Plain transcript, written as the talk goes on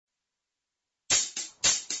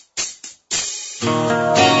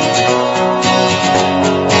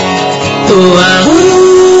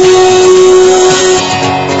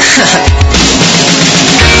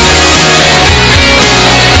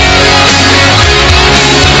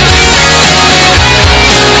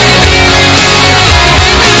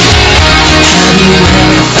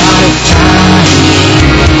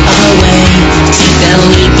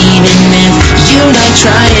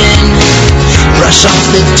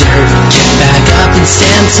dirt, get back up and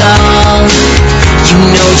stand tall. You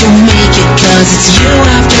know you'll make it 'cause it's you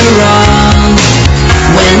after all.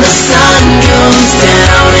 When the sun goes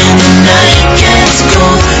down and the night gets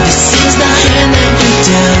cold, this is the hand that you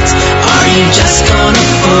dealt. Are you just gonna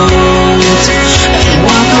fold and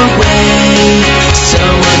walk away so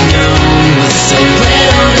unknown with so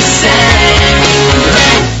little to say?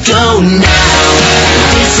 Let go now,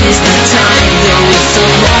 this is the time, though it's a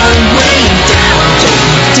long way down. Don't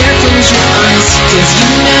you dare close your eyes, 'cause you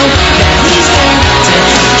know that he's there to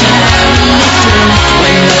carry you through.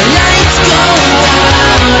 When the lights go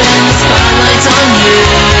out and the spotlight's on you,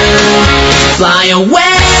 fly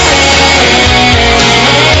away,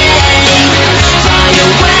 fly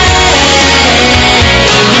away.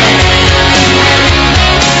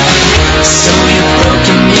 So you're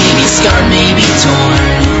broken, maybe scarred, maybe torn.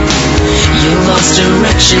 You lost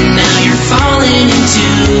direction, now you're falling into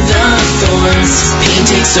the thorns. Pain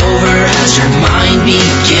takes over as your mind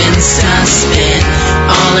begins to spin.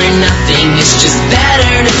 All or nothing, it's just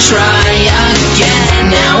better to try again.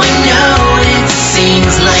 Now I know it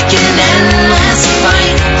seems like an endless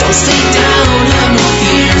fight. Don't stay down, have no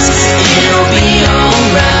fears, it'll be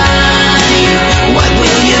alright. What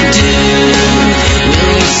will you do?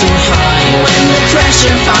 Will you soar high when the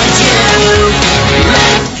pressure finds you?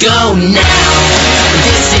 Let go now,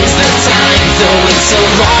 this is the time, though it's a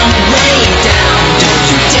long way down. Don't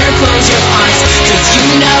you dare close your eyes, 'cause you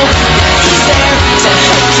know that he's there to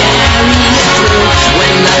help carry you through.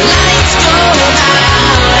 When the lights go out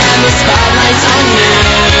and the spotlight's on you,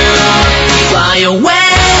 fly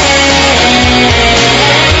away,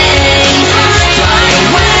 fly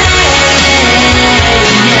away,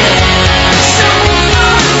 yeah. So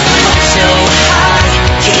far, so high,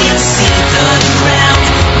 can't see the ground.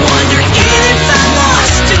 Wondering if I'm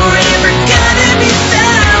lost or ever gonna be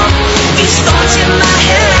found. These thoughts in my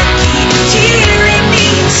head keep tearing me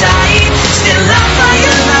inside. Still up by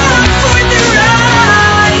your love for the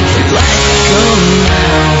ride. Let go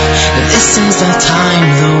now, this is the time,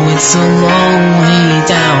 though it's a long way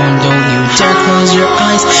down. Don't you dare close your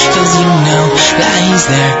eyes, 'cause you know that he's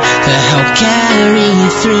there to help carry you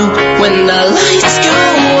through. When the lights go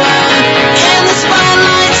out and the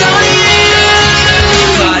spotlight's on you,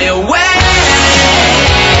 fly away,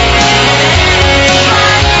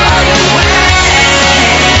 fly away,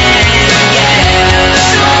 yeah.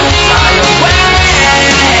 So fly away,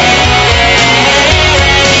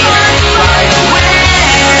 fly away, yeah.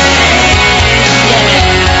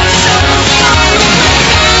 So fly away.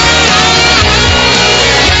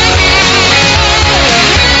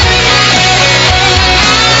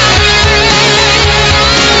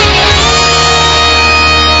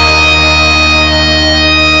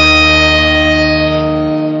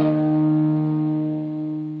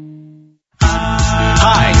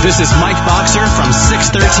 This is Mike Boxer from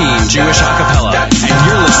 613 Jewish Acapella, and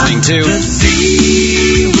you're listening to The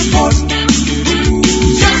Z Report.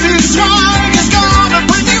 Jesse Strong is gonna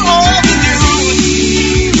bring you all the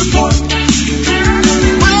news. Report.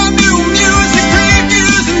 Brand new music,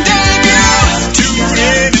 previews, and debuts. Tune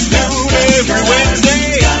in and know every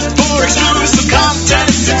Wednesday for exclusive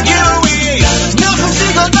content and viewing.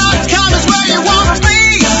 NachumSegal.com is where you want to be.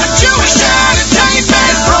 Jewish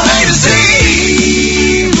entertainment from A to Z.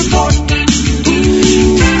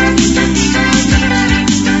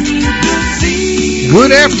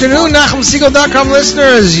 Good afternoon, NachumSegal.com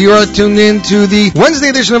listeners. You are tuned in to the Wednesday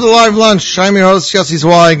edition of the Live Lunch. I'm your host, Yossi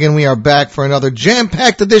Zweig, and we are back for another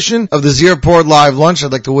jam-packed edition of the Z Report Live Lunch.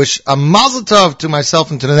 I'd like to wish a mazel tov to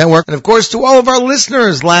myself and to the network, and of course to all of our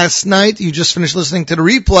listeners. Last night, you just finished listening to the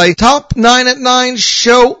replay. Top 9 at 9,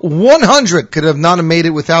 show 100. Could have not have made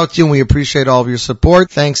it without you, and we appreciate all of your support.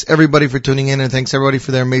 Thanks everybody for tuning in, and thanks everybody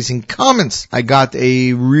for their amazing comments. I got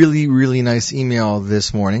a really, really nice email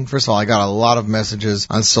this morning. First of all, I got a lot of messages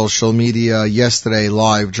on social media yesterday,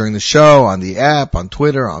 live during the show, on the app, on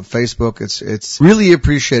Twitter, on Facebook. It's really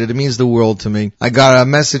appreciated. It means the world to me. I got a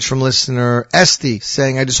message from listener Esty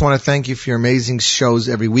saying, I just want to thank you for your amazing shows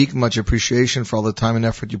every week. Much appreciation for all the time and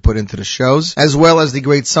effort you put into the shows, as well as the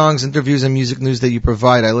great songs, interviews, and music news that you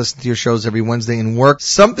provide. I listen to your shows every Wednesday in work.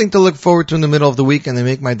 Something to look forward to in the middle of the week, and they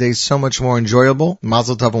make my days so much more enjoyable.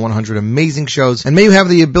 Mazel tov on 100 amazing shows, and may you have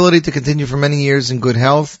the ability to continue for many years in good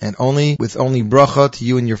health, and with only brachas bracha to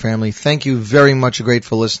you and your family. Thank you very much, a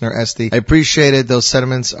grateful listener, Esti. I appreciate it. Those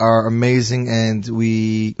sentiments are amazing, and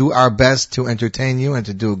we do our best to entertain you and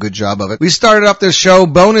to do a good job of it. We started up this show,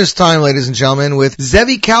 bonus time, ladies and gentlemen, with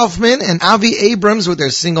Zevi Kaufman and Avi Abrams with their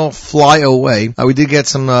single Fly Away. We did get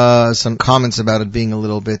some comments about it being a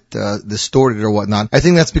little bit distorted or whatnot. I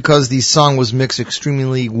think that's because the song was mixed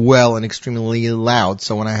extremely well and extremely loud.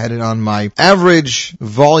 So when I had it on my average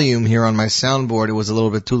volume here on my soundboard, it was a little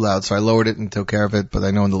bit too loud. So I lowered it and took care of it, but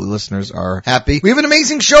I know the listeners are happy. We have an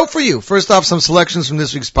amazing show for you. First off, some selections from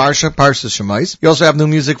this week's Parsha Shemais. We also have new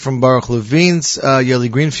music from Baruch Levine's Yoely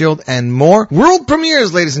Greenfeld and more. World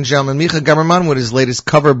premieres, ladies and gentlemen. Micha Gamerman with his latest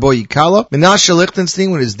cover, Boi Kala. Menashe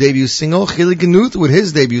Lichtenstein with his debut single. Chilu Genuth with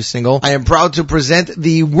his debut single. I am proud to present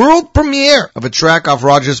the world premiere of a track off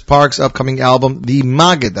Rogers Park's upcoming album, The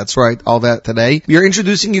Maggid. That's right, all that today. We are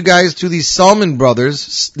introducing you guys to the Salman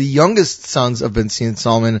brothers, the youngest sons of Benzin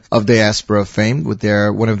Salman of diaspora fame, with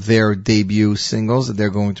one of their debut singles that they're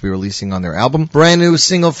going to be releasing on their album. Brand new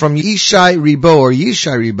single from Ishay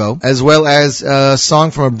Ribo, as well as a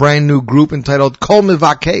song from a brand new group entitled Kol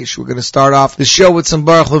Mevakesh. We're going to start off the show with some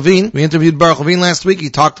Baruch Levine. We interviewed Baruch Levine last week. He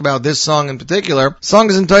talked about this song in particular. The song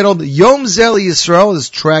is entitled Yom Zel Yisrael. Is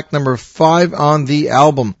track number 5 on the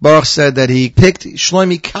album. Baruch said that he picked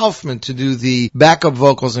Shlomi Kaufman to do the backup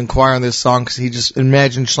vocals and choir on this song because he just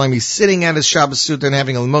imagined Shlomi sitting at his Shabbos suit and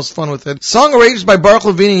having the most fun with it. Song arranged by Baruch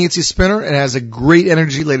Levine and Yitzi Spinner. It has a great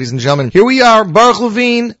energy, ladies and gentlemen. Here we are, Baruch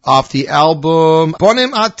Levine off the album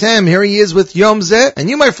Bonim Atem. Here he is with Yom Zeh. And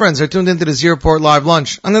you, my friends, are tuned into the Z Report Live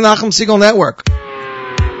Lunch on the Nachum Segal Network.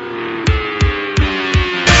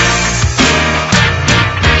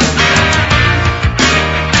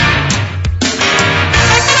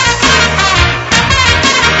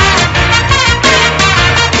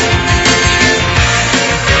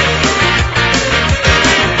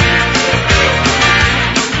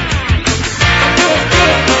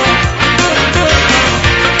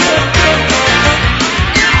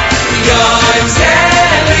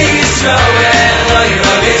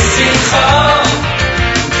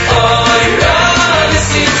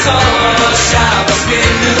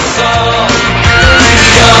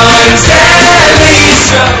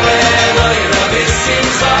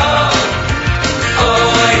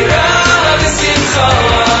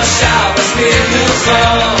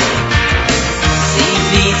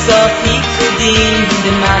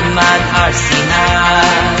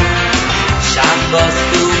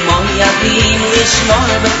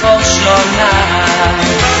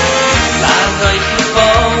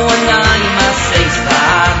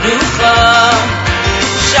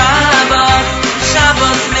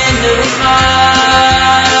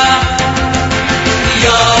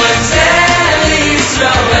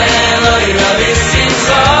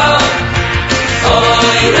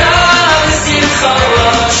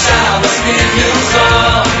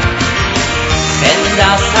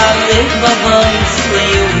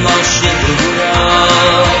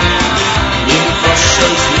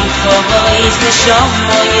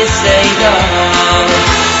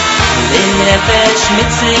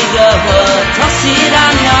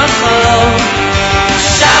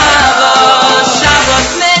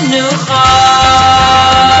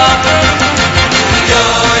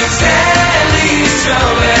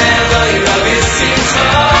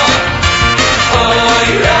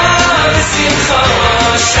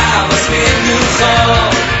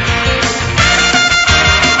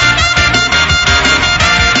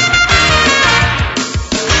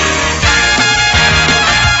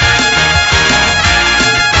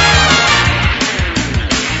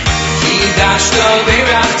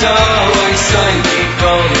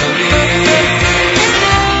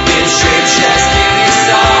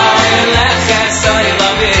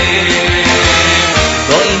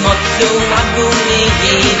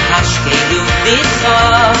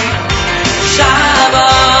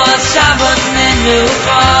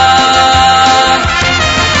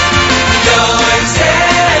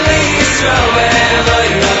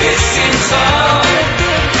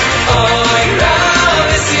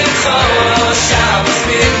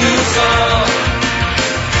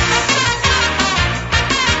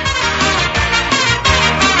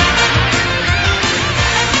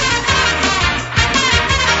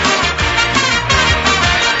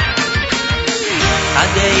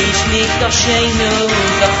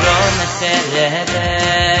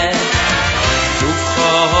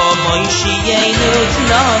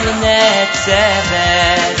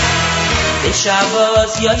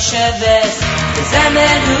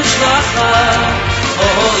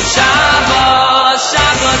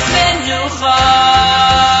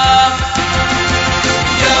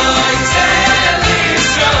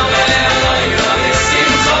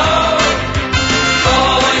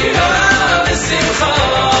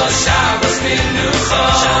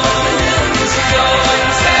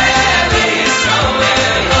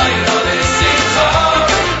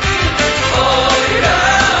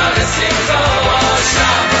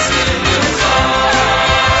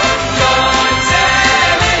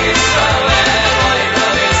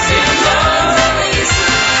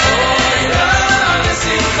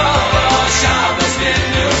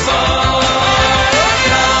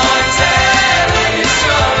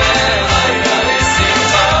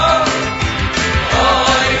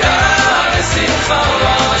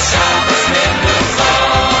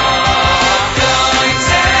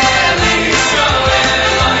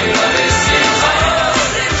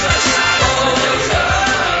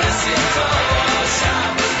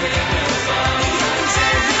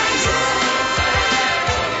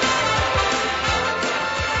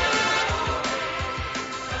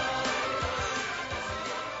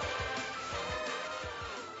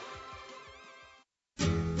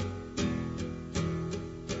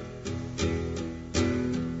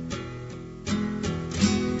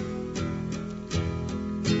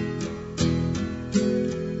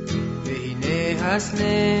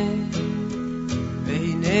 Hasne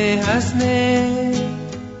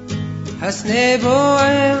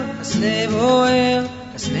boer, hasne boer,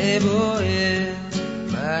 hasne boer,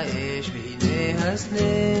 ba'esh v'hine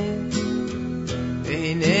hasne,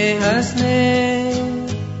 v'hine hasne,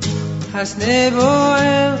 hasne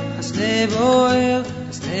boer, hasne boer,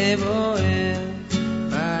 hasne boer,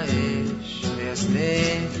 ba'esh v'hasne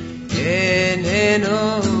yeneno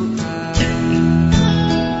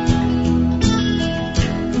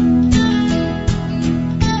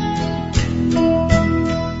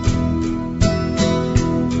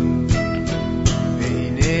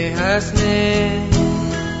hasne,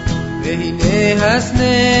 v'hine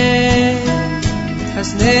hasne,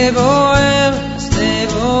 hasne boer, hasne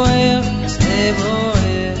boer, hasne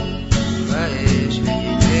boer, ba'esh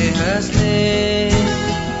v'hine hasne,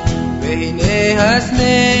 v'hine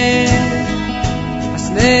hasne,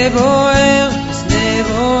 hasne boer, hasne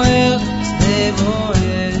boer, hasne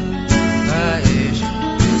boer, ba'esh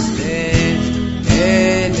v'hasne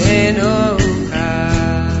eneno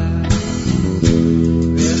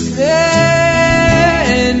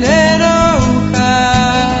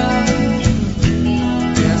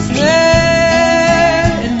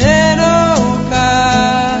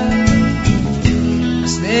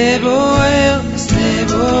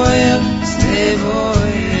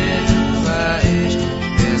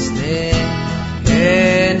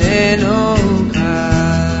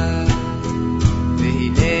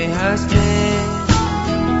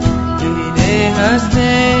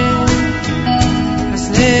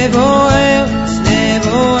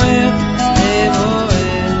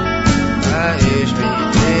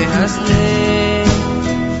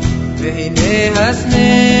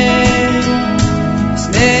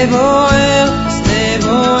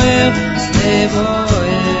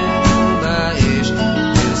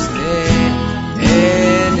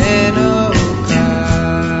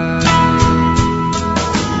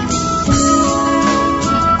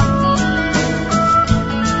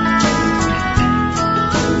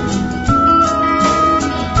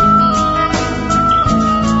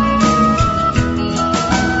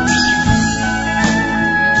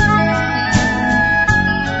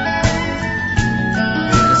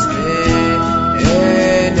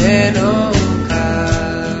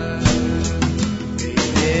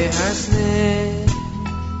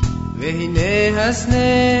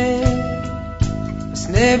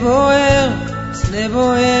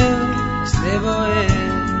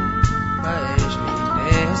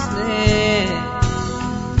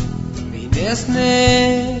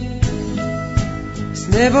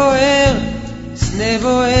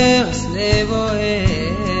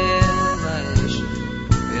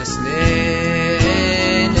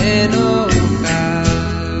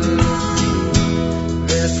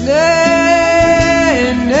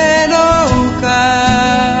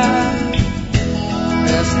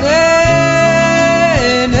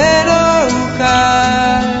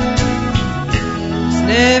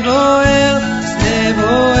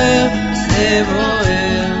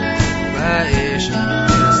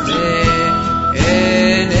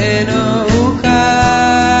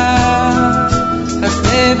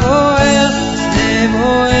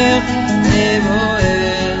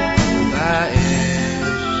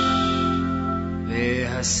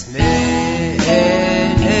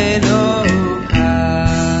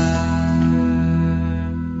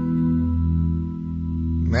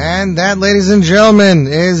Ladies and gentlemen,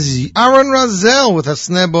 is Aaron Razel with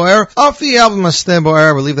Hasne Boer off the album Hasne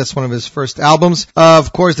Boer. I believe that's one of his first albums.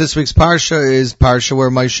 Of course, this week's Parsha is Parsha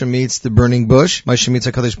where Moshe meets the burning bush. Moshe meets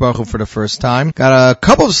HaKadosh Baruch Hu for the first time. Got a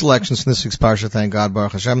couple of selections from this week's Parsha, thank God,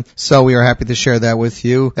 Baruch Hashem. So we are happy to share that with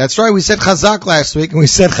you. That's right, we said Chazak last week and we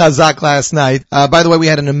said Chazak last night. By the way, we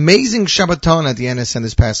had an amazing Shabbaton at the NSN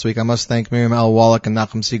this past week. I must thank Miriam L. Wallach and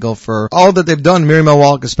Nachum Segal for all that they've done. Miriam L.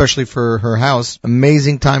 Wallach especially for her house.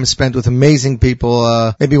 Amazing time spent with amazing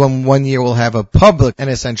people. Maybe one year we'll have a public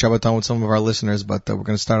NSN Shabbaton with some of our listeners, but we're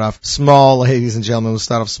going to start off small, ladies and gentlemen. We'll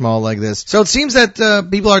start off small like this. So it seems that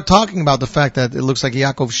people are talking about the fact that it looks like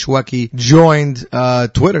Yaakov Shweki joined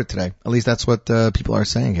Twitter today. At least that's what people are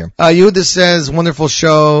saying here. Yehuda says, wonderful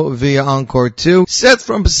show via Encore 2. Seth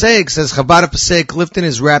from Passaic says, Chabad of Passaic Clifton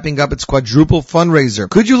is wrapping up its quadruple fundraiser.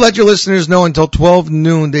 Could you let your listeners know until 12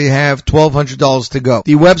 noon they have $1,200 to go?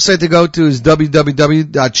 The website to go to is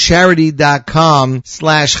www.charities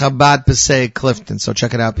charity.com/Chabad Passaic Clifton. So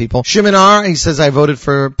check it out, people. Shimon R, he says, I voted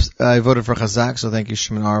for Chazak, so thank you,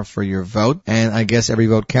 Shimon R, for your vote. And I guess every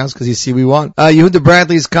vote counts because you see we won. Yehuda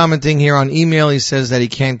Bradley is commenting here on email. He says that he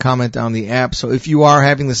can't comment on the app. So if you are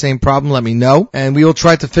having the same problem, let me know. And we will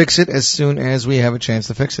try to fix it as soon as we have a chance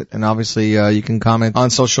to fix it. And obviously, you can comment on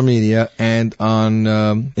social media and on,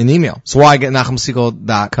 in email.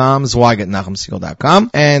 Zweig@NachumSegal.com, Zweig@NachumSegal.com.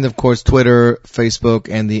 And of course, Twitter, Facebook,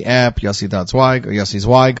 and the app, Yossi.Zweig or Yossi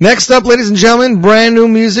Zweig. Next up, ladies and gentlemen, brand new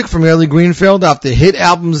music from Yoely Greenfeld off the hit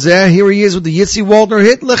album Zeh. Here he is with the Yitzi Waldner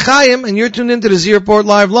hit L'chaim, and you're tuned into the Z Report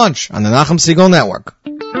Live Lunch on the Nachum Segal Network.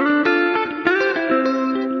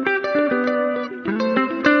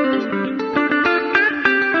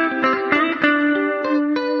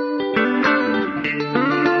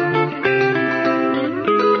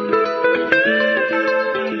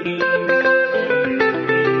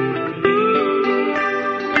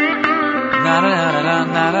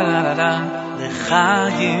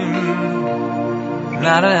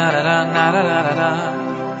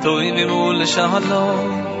 Toivim ul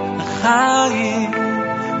shalom, Chaim,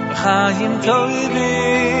 Chaim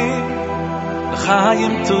toivim,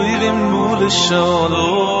 Chaim toivim ul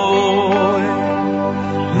shalom.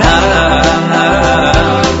 Na na na na na,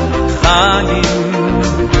 Chaim,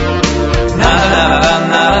 na na na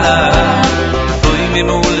na na, toivim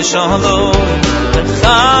ul shalom,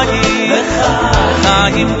 Chaim,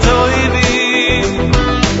 Chaim toivim,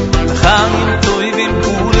 Chaim toivim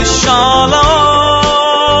ul shalom.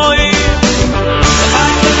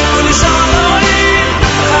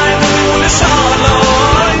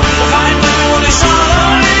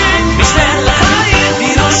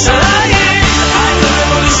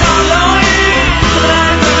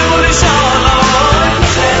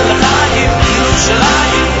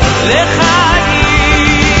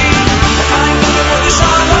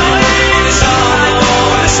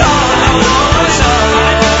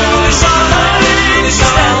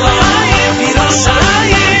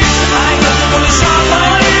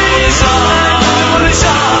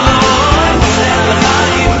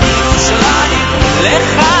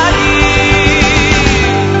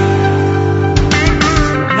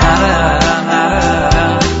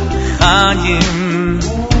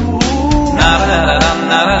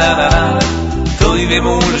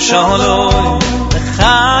 Shalom,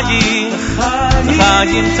 Chaim,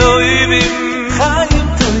 Chaim toivim,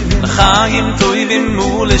 Chaim toivim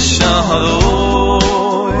ul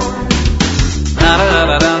shalom. Na na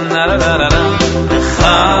na na na na na,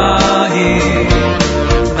 Chaim,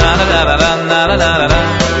 na na na na na na na,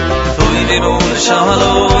 toivim ul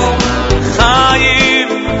shalom. Chaim,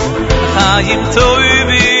 Chaim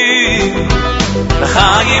toivim,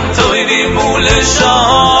 Chaim toivim ul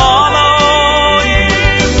shalom.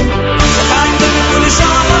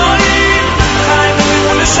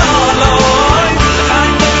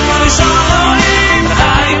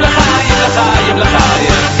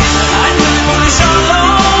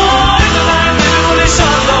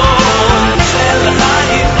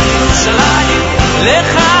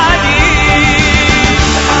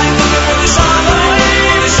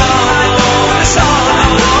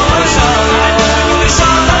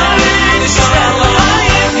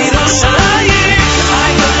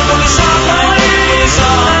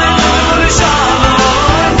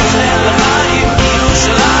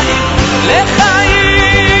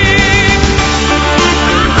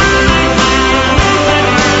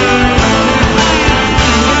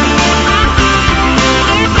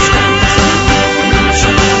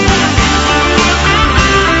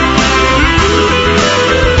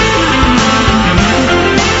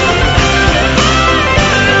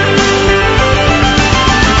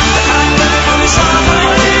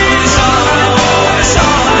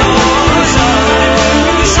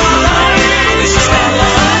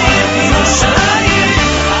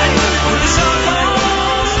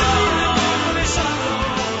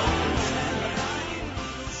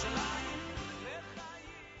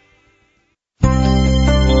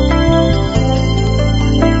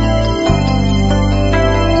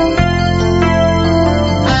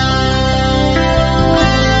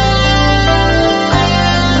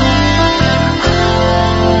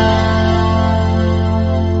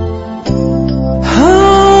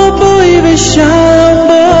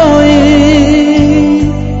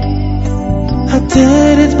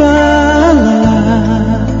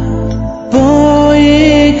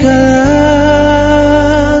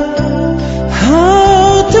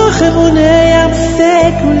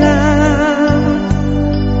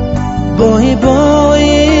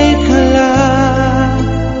 Boi Kala,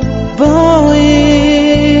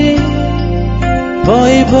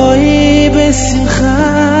 Boi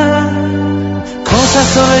besimcha.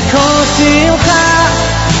 ששון וכל שמחה,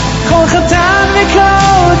 כל חתן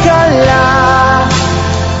וכל כלה,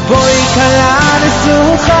 בואי כלה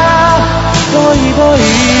נסוכה, בואי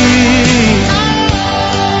בואי.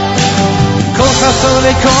 כל ששון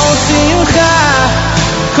וכל שמחה,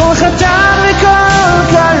 כל חתן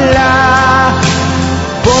וכל כלה,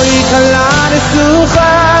 בואי כלה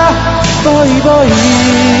נסוכה, בואי בואי.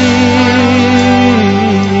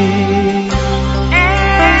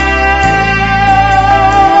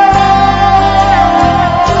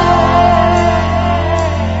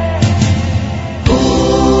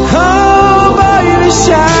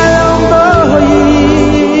 Shalom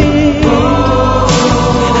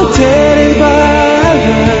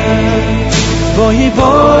boi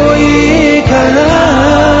boi kala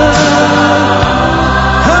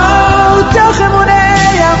oh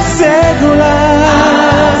tachmunei afsegula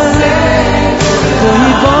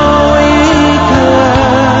boi kala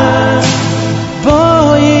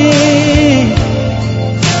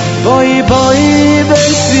boi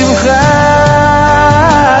besimcha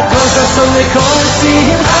kol shashon lekol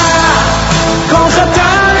simcha kol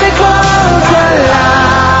chatan lekol kala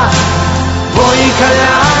boi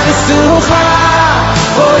kala nesucha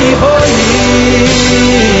boi boi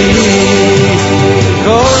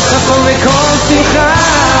kol chashon lekol simcha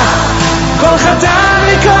kol chatan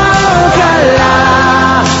lekol kala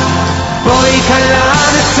boi kala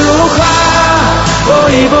nesucha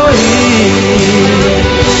boi boi.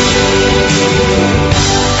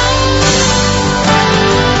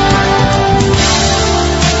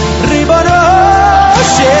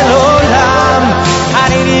 של עולם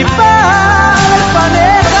אני בא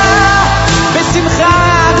לפניך בשמחה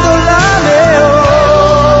גדולה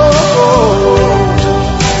מאוד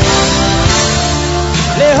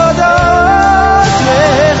להודות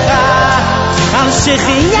לך על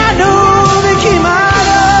שהחיינו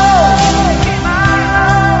וקימנו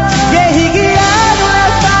והגיענו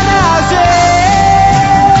לזמן הזה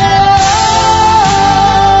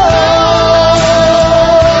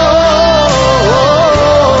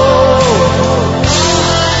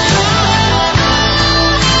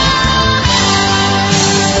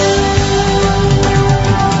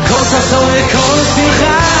כל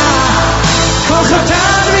שמחה, כל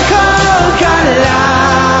חתן וכל כלה,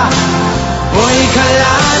 בואי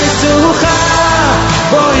כלה נסוכה,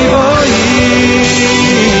 בואי בואי.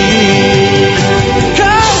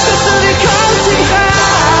 כל חתן וכל שמחה,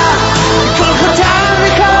 כל חתן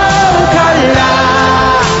וכל כלה,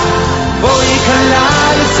 בואי כלה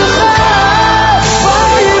נסוכה,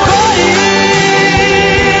 בואי בואי.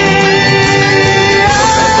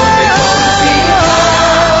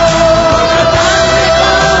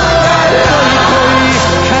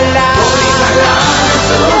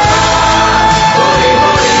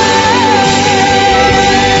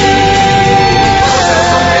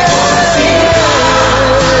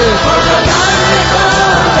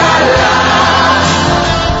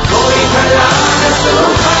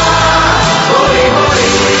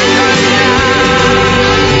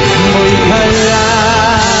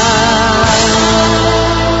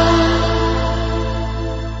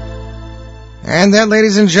 And that,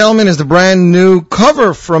 ladies and gentlemen, is the brand new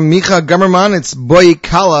cover from Micha Gamerman. It's Boi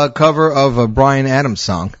Kala, cover of a Bryan Adams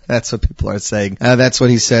song. That's what people are saying. That's what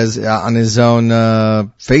he says on his own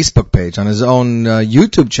Facebook page, on his own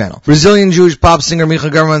YouTube channel. Brazilian Jewish pop singer Micha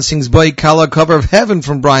Gamerman sings Boi Kala, cover of Heaven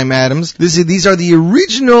from Bryan Adams. These are the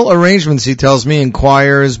original arrangements, he tells me, in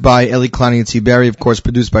choirs by Eli Klani and Tziberi, of course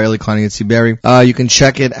produced by Eli Klani and Tziberi. You can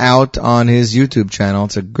check it out on his YouTube channel.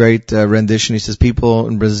 It's a great rendition. He says people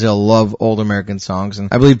in Brazil love old American songs, and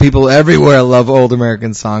I believe people everywhere love old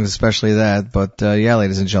American songs, especially that. But yeah,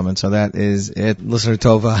 ladies and gentlemen, so that is it. Listener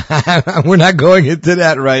Tova, we're not going into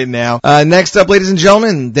that right now. Next up, ladies and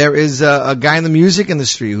gentlemen, there is a guy in the music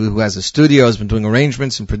industry who has a studio, has been doing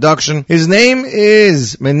arrangements and production. His name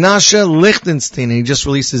is Menashe Lichtenstein, and he just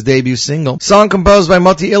released his debut single. Song composed by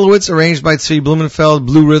Moti Ilowitz, arranged by Tzvi Blumenfeld,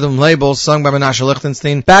 Blue Rhythm Label, sung by Menashe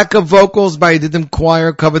Lichtenstein. Backup vocals by Didim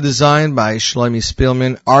Choir, cover design by Shlomi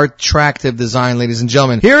Spielman, art-tractive design, ladies and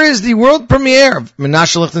gentlemen. Here is the world premiere of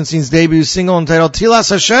Menashe Lichtenstein's debut single entitled Tehilas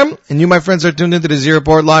Hashem, and you, my friends, are tuned into the Z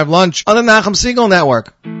Report Live Lunch on the Nachum Segal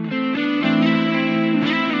Network.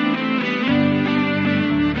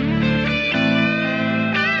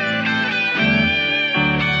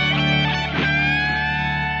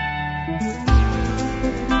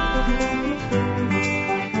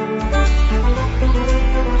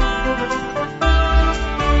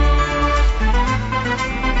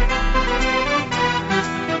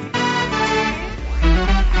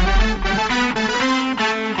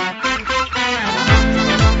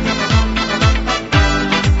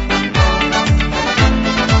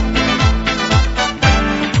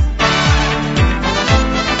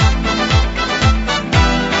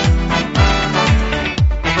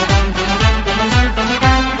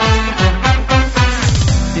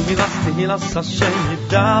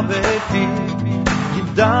 befi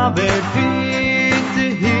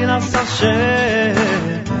Tehilas Hashem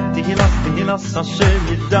Tehilas Hashem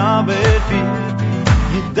Yida befi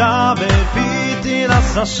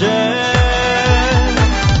Tehilas Hashem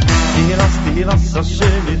Tehilas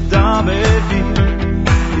Hashem Yida befi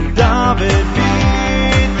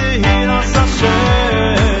Tehilas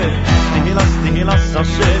Hashem Tehilas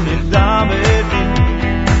Hashem Yida befi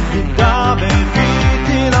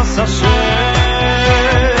Tehilas Hashem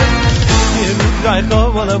Yirukay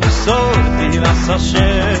Chovala B'Sor Tehilas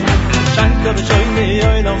Hashem Shankar Shoyne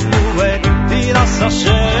Yoynam Muwe Tehilas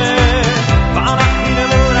Hashem Baruch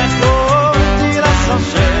Levine Tehilas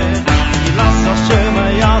Hashem Tehilas Hashem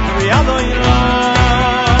Ayat Yadoyna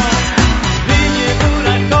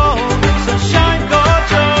Yirukay Chovala B'Sor Shankar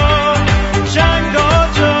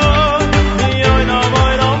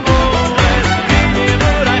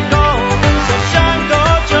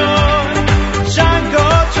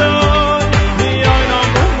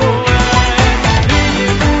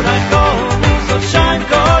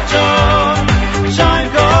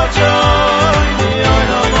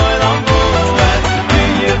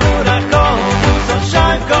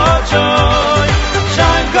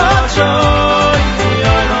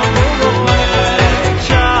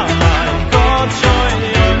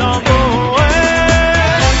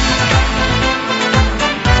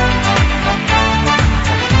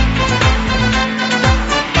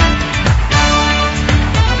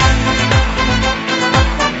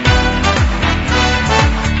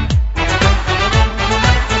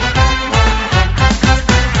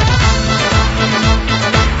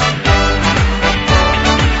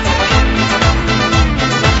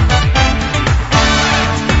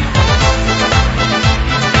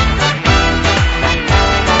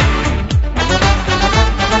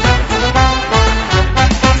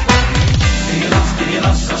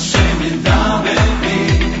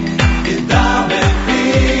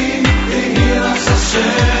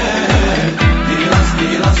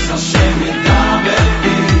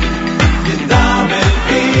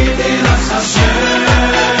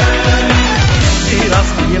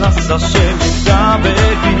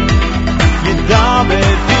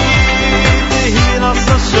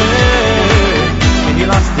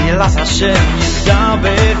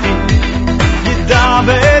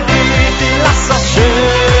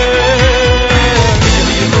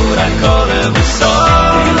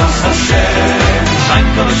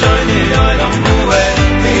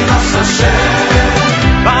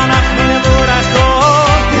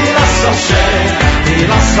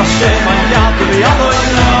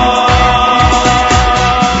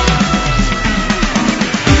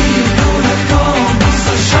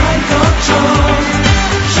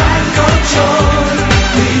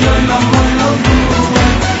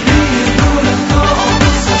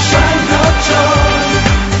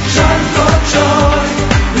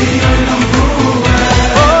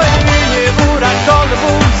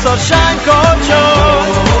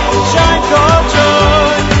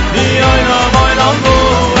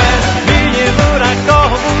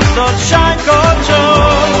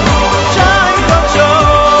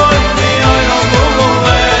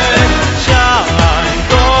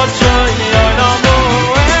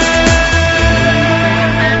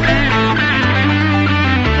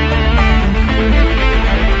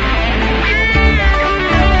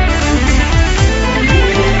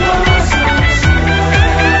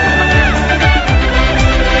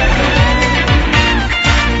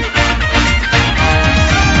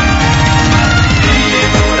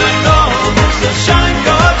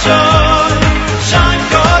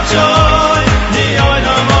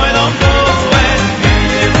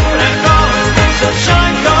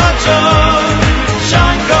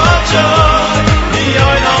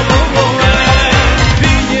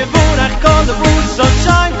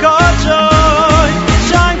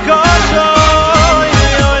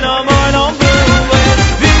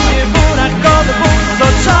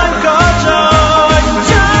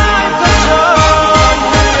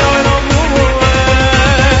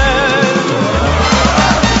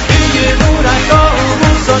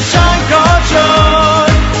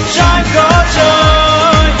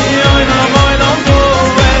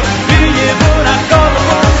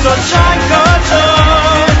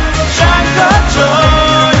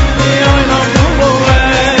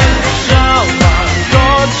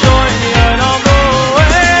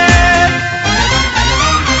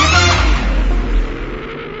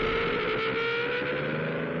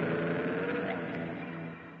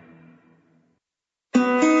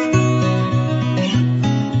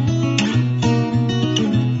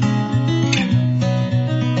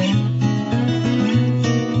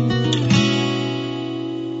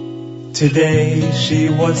Today she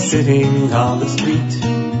was sitting on the street,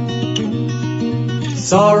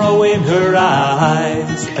 sorrow in her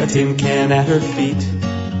eyes, a tin can at her feet,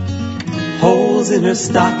 holes in her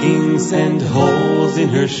stockings and holes in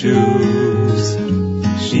her shoes.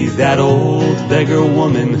 She's that old beggar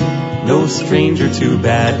woman, no stranger to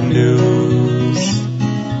bad news.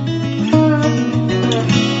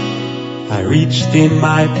 I reached in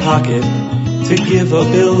my pocket to give a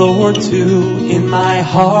bill or two. In my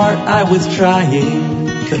heart I was trying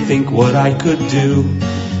to think what I could do.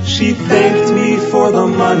 She thanked me for the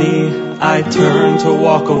money, I turned to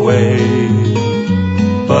walk away,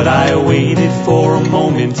 but I waited for a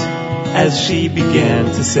moment as she began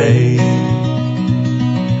to say,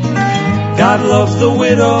 God loves the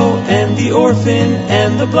widow and the orphan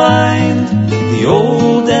and the blind, the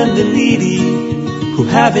old and the needy who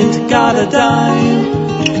haven't got a dime.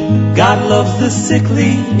 God loves the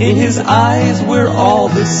sickly, in his eyes we're all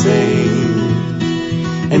the same.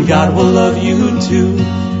 And God will love you too,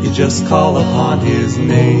 you just call upon his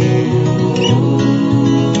name.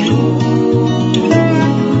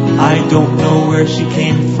 I don't know where she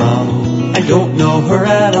came from, I don't know her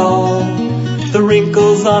at all. The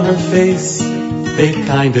wrinkles on her face, they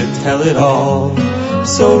kinda tell it all.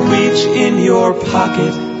 So reach in your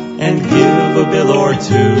pocket and give a bill or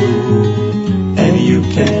two, and you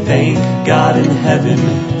can thank God in heaven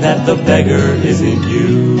that the beggar isn't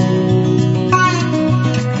you.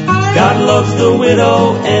 God loves the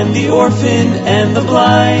widow and the orphan and the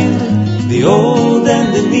blind, the old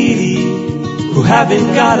and the needy who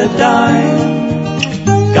haven't got a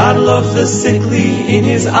dime. God loves the sickly, in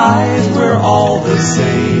his eyes we're all the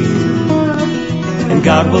same. And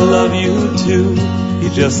God will love you too, you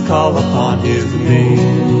just call upon his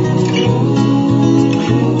name.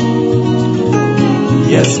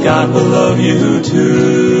 Yes, God will love you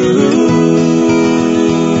too,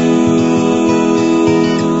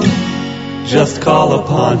 just call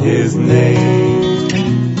upon his name.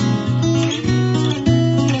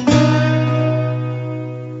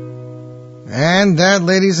 And that,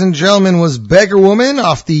 ladies and gentlemen, was Beggar Woman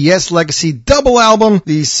off the Yes Legacy double album.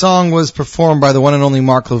 The song was performed by the one and only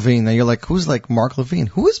Mark Levine. Now you're like, who's like Mark Levine?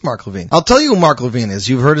 Who is Mark Levine? I'll tell you who Mark Levine is.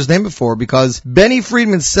 You've heard his name before because Benny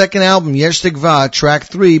Friedman's second album, Yesh Tikva, track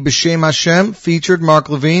 3, B'Shem Hashem, featured Mark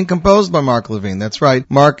Levine, composed by Mark Levine. That's right.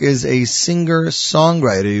 Mark is a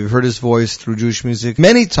singer-songwriter. You've heard his voice through Jewish music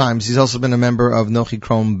many times. He's also been a member of Nochi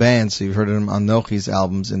Chrome Band, so you've heard him on Nochi's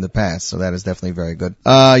albums in the past. So that is definitely very good.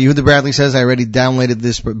 Yehuda Bradley says, I already downloaded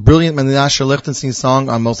this brilliant Menashe Lichtenstein song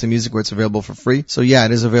on Mostly Music where it's available for free. So yeah,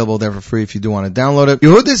 it is available there for free if you do want to download it.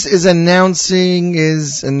 Yehudis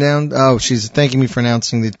she's thanking me for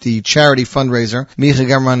announcing the charity fundraiser. Micha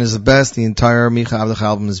Gamerman is the best. The entire Micha Avdach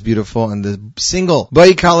album is beautiful, and the single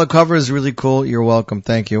Boi Kala cover is really cool. You're welcome.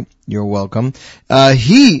 Thank you. You're welcome.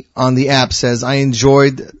 He on the app says, I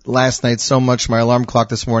enjoyed last night so much. My alarm clock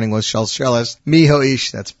this morning was Shalshelas Miho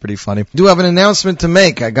Ish. That's pretty funny. Do have an announcement to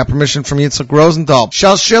make. I got permission from Yitzchak Rosenthal.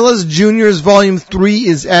 Shalshelas Juniors Volume 3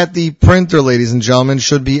 is at the printer, ladies and gentlemen.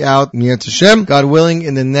 Should be out near Hashem, God willing,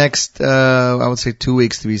 in the next, I would say 2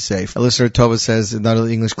 weeks to be safe. A listener Tova says, another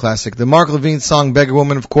English classic. The Mark Levine song, Beggar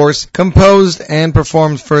Woman, of course, composed and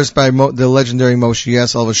performed first by the legendary Moshe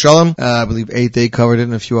Yes, Alva Shalom. I believe 8 Day covered it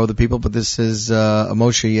and a few other people, but this is a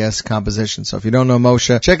Moshe Yes composition. So if you don't know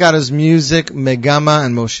Moshe, check out his music, Megama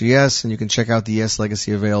and Moshe Yes, and you can check out the Yes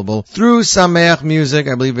Legacy available through Sameach Music.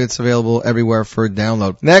 I believe it's available everywhere for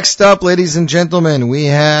download. Next up, ladies and gentlemen, we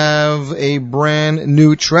have a brand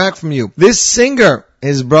new track from you. This singer,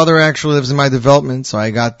 his brother actually lives in my development, so I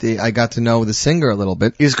got to know the singer a little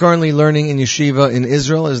bit. He's currently learning in yeshiva in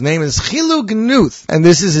Israel. His name is Chilu Genuth, and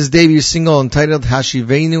this is his debut single entitled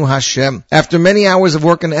Hashiveinu Hashem. After many hours of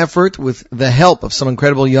work and effort, with the help of some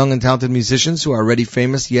incredible young and talented musicians who are already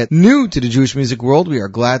famous yet new to the Jewish music world, we are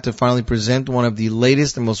glad to finally present one of the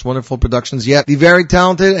latest and most wonderful productions yet. The very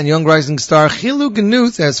talented and young rising star Chilu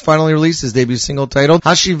Genuth has finally released his debut single titled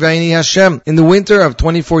Hashiveinu Hashem. In the winter of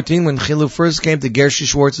 2014, when Chilu first came to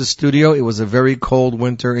Schwartz's studio, it was a very cold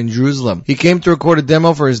winter in Jerusalem. He came to record a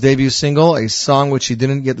demo for his debut single, a song which he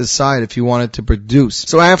didn't yet decide if he wanted to produce.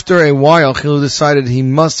 So after a while, Chilu decided he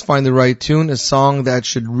must find the right tune, a song that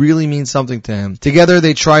should really mean something to him. Together,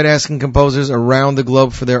 they tried asking composers around the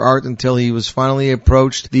globe for their art until he was finally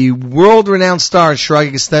approached the world-renowned star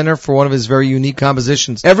Shragi Gestener for one of his very unique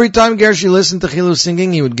compositions. Every time Gershi listened to Chilu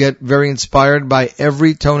singing, he would get very inspired by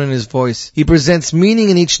every tone in his voice. He presents meaning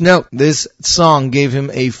in each note. This song gave gave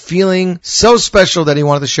him a feeling so special that he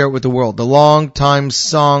wanted to share it with the world. The long-time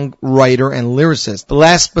songwriter and lyricist. The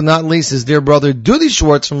last but not least, his dear brother Dudi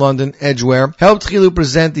Schwartz from London, Edgware, helped Chilu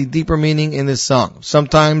present the deeper meaning in this song.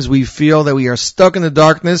 Sometimes we feel that we are stuck in the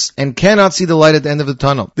darkness and cannot see the light at the end of the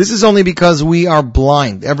tunnel. This is only because we are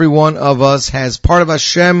blind. Every one of us has part of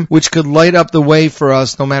Hashem which could light up the way for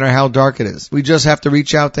us no matter how dark it is. We just have to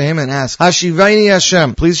reach out to him and ask, Hashiveinu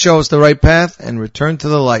Hashem, please show us the right path and return to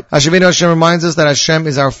the light. Hashiveinu Hashem reminds us that Hashem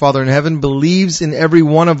is our Father in heaven, believes in every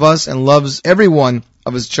one of us, and loves every one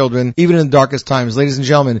of his children, even in the darkest times. Ladies and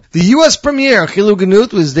gentlemen, the U.S. premiere, Chilu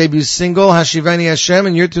Genuth, with his debut single, Hashiveinu Hashem,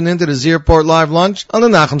 and you're tuned into the Zierport Live Lunch on the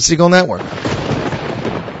Nachum Segal Network.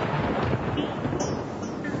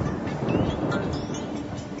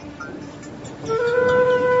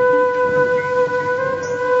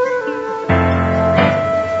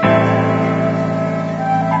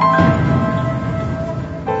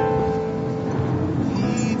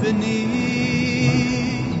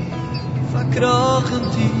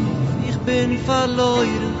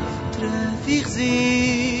 Verloren treff ich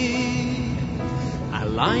sie.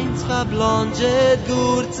 Allein zwei blonde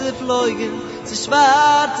Gurte fliegen, sie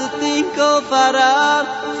schwarze Tinko voran,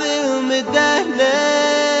 viel mit Dähne.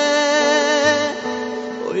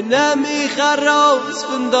 Oi, nimm mich heraus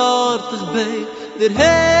von dort, ich bin der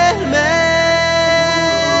Himmel.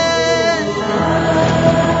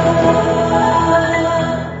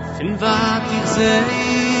 Von wat ich seh,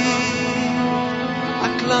 a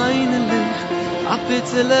kleine Licht, a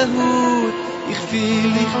pitzele Hut, ich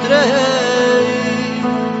fühl ich dreh.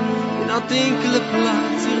 In a tinkele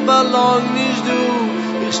Platz, ich ballon nicht du,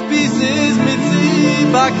 ich spieß es mit sie,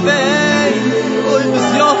 back weh, oi bis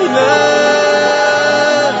Jochne.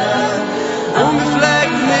 Und wir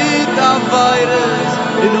flecken mit a Virus,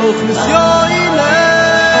 in Hochnis Jochne.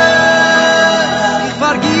 Ich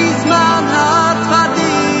vergiss mein Herz für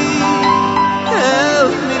dich,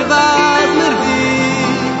 helf mir, was mir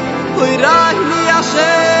wie, oi reich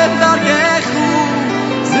Hashem dargechu,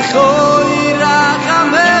 zichoi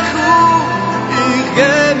rachamechu, ich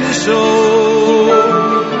geb mir schon,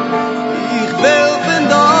 ich will von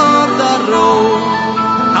dort darum,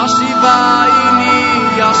 Hashiveinu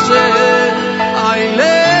Hashem, ein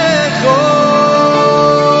Lecho,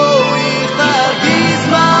 ich vergiss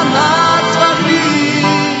mein Herz für dich,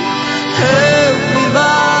 helf mir,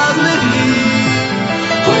 was mir lieb,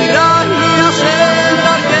 oi reich Hashem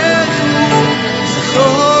dargechu,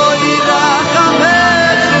 Oi,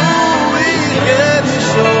 rachamechu, ich geb mir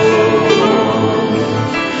schon.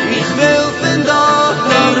 Ich will von dort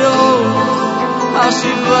heraus,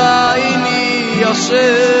 Hashiveinu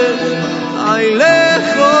Hashem, ein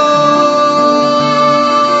Lecho.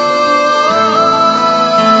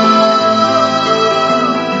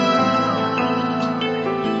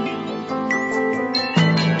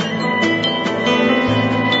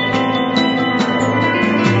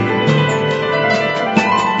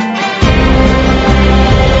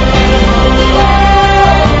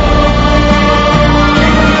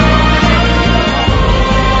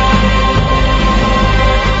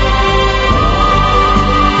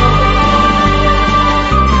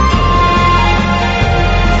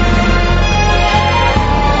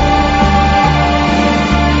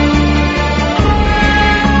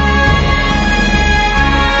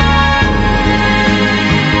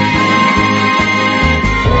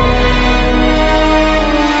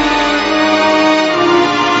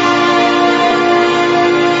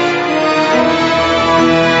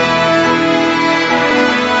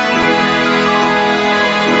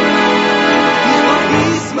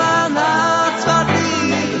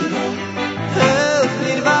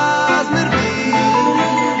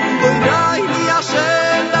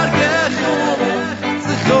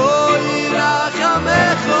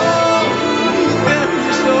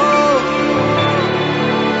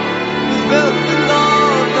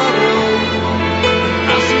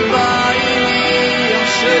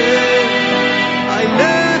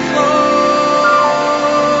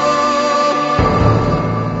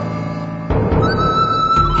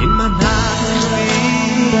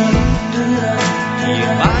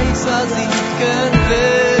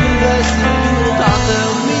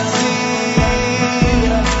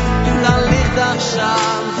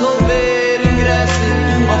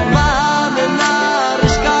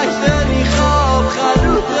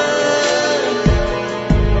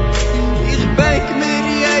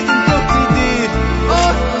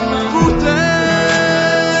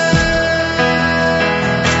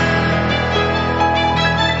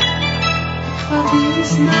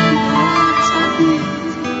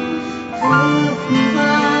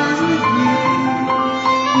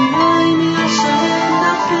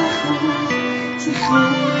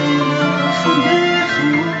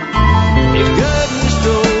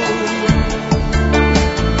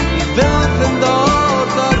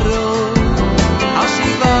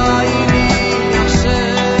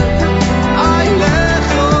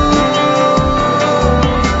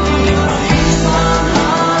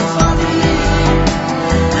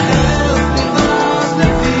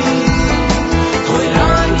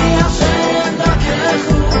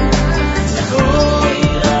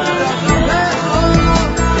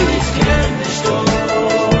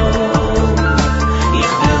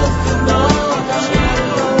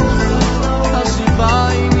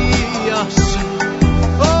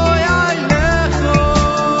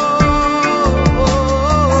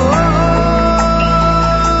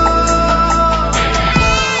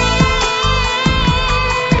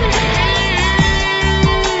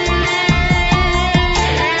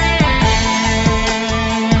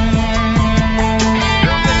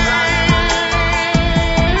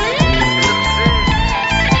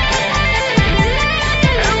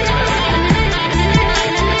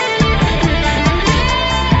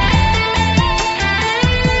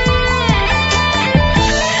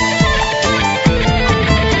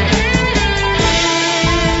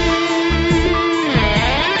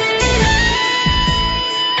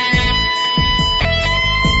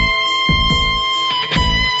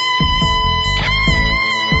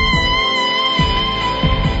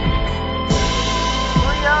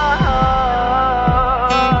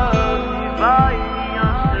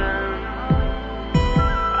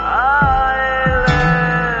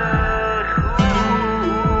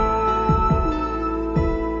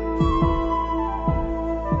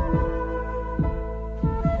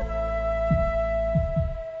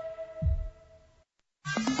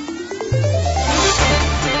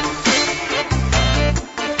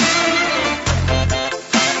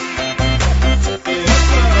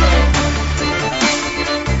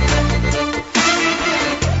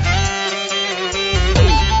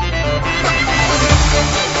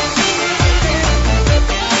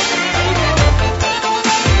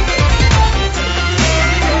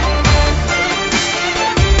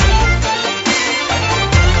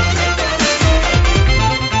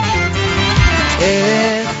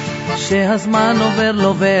 שהזמן עובר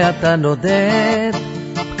לו ואתה נודד,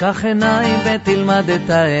 פקח עיניים ותלמד את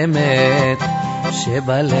האמת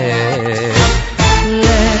שבלב.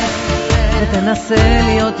 לך ותנסה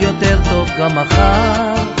להיות יותר טוב גם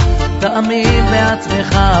מחר, תאמין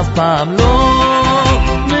בעצמך, אף פעם לא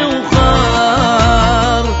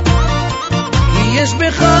מאוחר, כי יש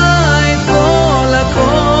בך את כל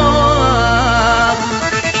הכוח.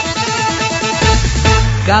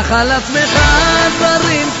 קח על עצמך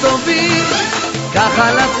דברים טובים, קח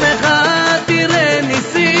על עצמך תראה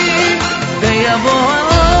ניסים, ויבוא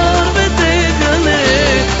האור ותגלה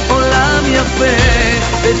עולם יפה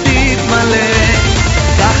ותתמלא.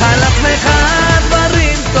 קח על עצמך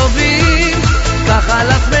דברים טובים, קח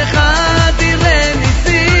על עצמך תראה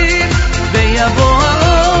ניסים, ויבוא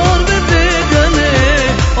האור ותגלה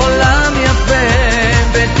עולם יפה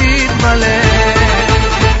ותתמלא.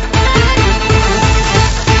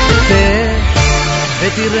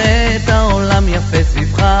 ותראה את העולם יפה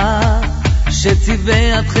סביבך,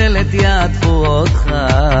 שצבעי התכלת יעטפו אותך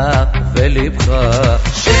ולבך.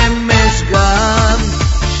 שמש גם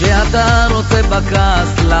שאתה רוצה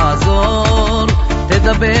בכעס לעזור,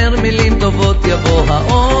 תדבר מילים טובות יבוא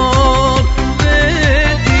האור,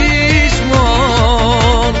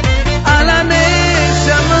 ותשמור על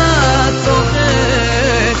הנשמה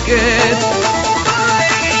צוחקת.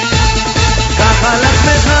 קח על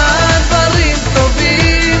עצמך דברים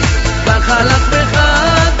טובים, קח על עצמך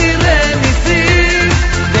תראה ניסים,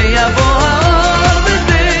 ויבוא האור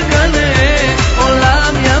ותגלה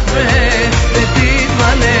עולם יפה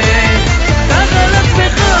ותתמלא. קח על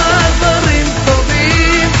עצמך דברים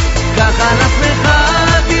טובים, קח על עצמך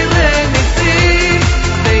תראה ניסים,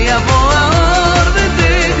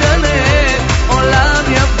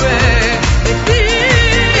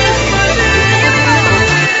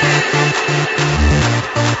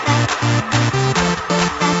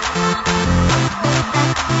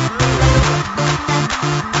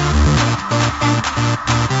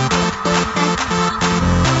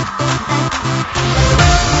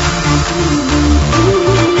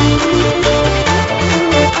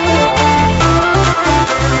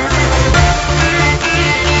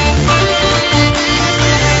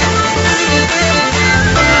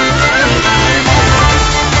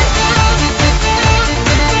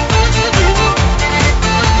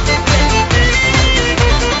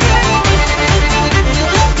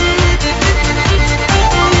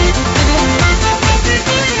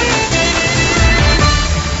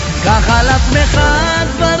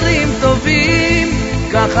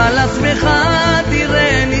 קח על עצמך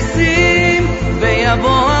תראה ניסים ויבוא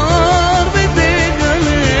האור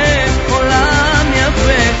ותגלה עולם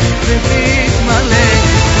יפה ותתמלא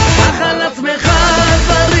קח על עצמך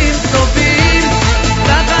דברים טובים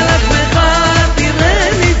קח על עצמך תראה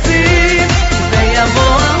ניסים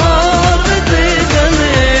ויבוא האור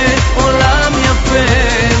ותגלה עולם יפה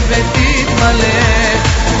ותתמלא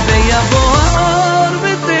ויבוא האור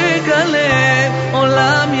ותגלה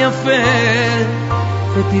עולם יפה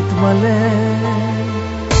ותתמלא.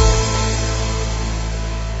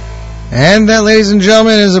 And that, ladies and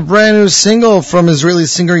gentlemen, is a brand new single from Israeli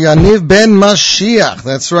singer Yaniv Ben Mashiach.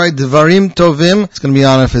 That's right, Devarim Tovim. It's going to be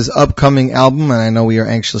on of his upcoming album, and I know we are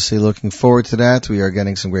anxiously looking forward to that. We are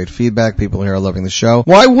getting some great feedback. People here are loving the show.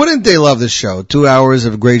 Why wouldn't they love the show? 2 hours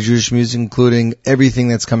of great Jewish music, including everything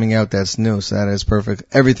that's coming out that's new, so that is perfect.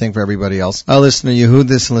 Everything for everybody else. Listener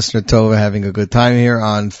Yehudis and listener Tova having a good time here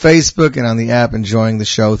on Facebook and on the app, enjoying the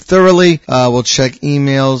show thoroughly. We'll check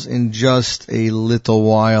emails in just a little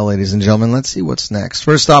while, ladies and gentlemen. Let's see what's next.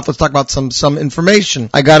 First off, let's talk about some information.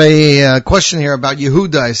 I got a question here about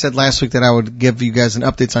Yehuda. I said last week that I would give you guys an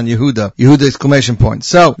update on Yehuda. Yehuda exclamation point.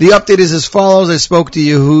 So, the update is as follows. I spoke to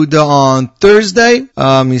Yehuda on Thursday.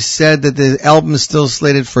 He said that the album is still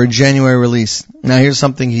slated for a January release. Now, here's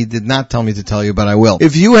something he did not tell me to tell you, but I will.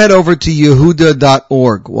 If you head over to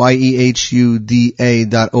yehuda.org,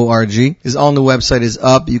 yehuda.org, his own new website is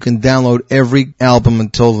up. You can download every album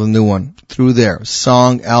until the new one through there.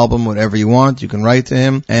 Song, album, whatever you want. You can write to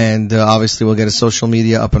him, and obviously we'll get his social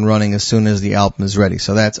media up and running as soon as the album is ready.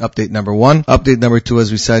 So that's update number 1. Update number 2, as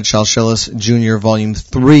we said, Shalshelis Jr. Volume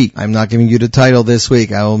 3. I'm not giving you the title this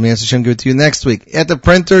week. I will, Menashe Hashem, give it to you next week. At the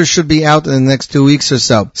printer, should be out in the next 2 weeks or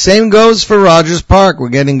so. Same goes for Rogers Park. We're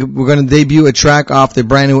going to debut a track off their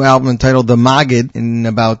brand new album entitled The Maggid in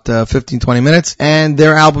about 15-20 minutes. And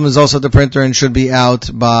their album is also at the printer and should be out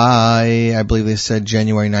by, I believe they said,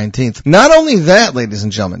 January 19th. Not only that, ladies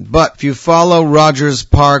and gentlemen, but if you follow Rogers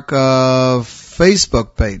Park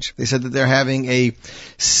Facebook page, they said that they're having a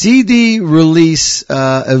CD release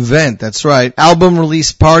event. That's right, album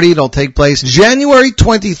release party. It'll take place January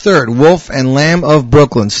 23rd. Wolf and Lamb of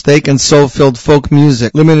Brooklyn, steak and soul-filled folk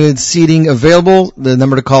music. Limited seating available. The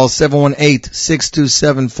number to call is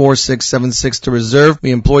 718-627-4676 to reserve.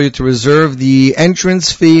 We implore you to reserve. The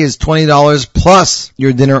entrance fee is $20 plus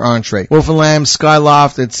your dinner entree. Wolf and Lamb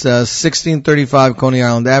Skyloft. It's 1635 Coney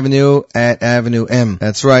Island Avenue at Avenue M.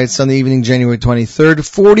 That's right, Sunday evening, January 23rd.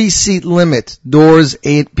 40-seat limit. Doors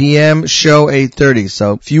 8 p.m., show 8:30.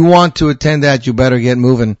 So if you want to attend that, you better get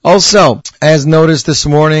moving. Also, as noticed this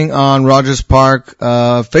morning on Rogers Park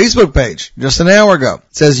Facebook page, just an hour ago,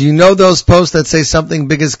 it says, you know those posts that say something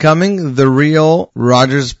big is coming? The real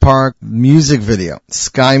Rogers Park music video.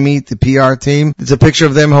 Sky Meet, the PR team. It's a picture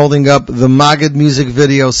of them holding up the Maggid music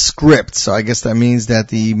video script. So I guess that means that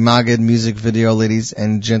the Maggid music video, ladies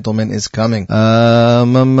and gentlemen, is coming.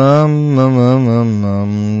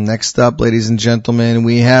 Next up, ladies and gentlemen,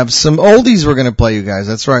 we have some oldies we're going to play you guys.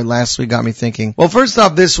 That's right, last week got me thinking. Well, first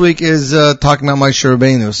off, this week is talking about Ishay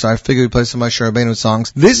Ribo, so I figured we'd play some Ishay Ribo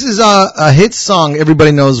songs. This is a hit song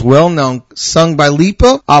everybody knows, well known, sung by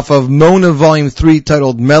Lipa off of Mona Volume 3,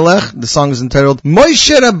 titled Melech. The song is entitled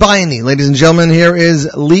Moshe Rabbeinu. Ladies and gentlemen, here is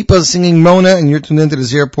Lipa singing Mona, and you're tuned into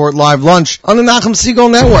this Airport Live Lunch on the Nachum Segal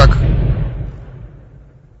Network.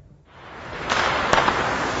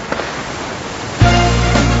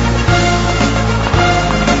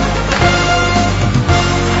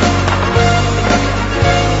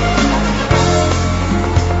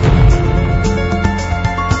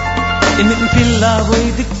 In mit dem Pilla, wo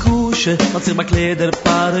ich die Kusche, man sich bei Kleider,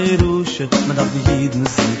 Paare, Rusche, man darf die Jeden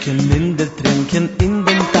sinken, minder trinken, in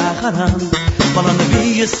den Tag heran. Weil an der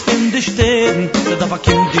Wie es in die Städten, da darf ein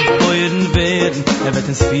Kind die Beuren werden, wird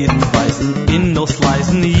ins Vieren weisen, in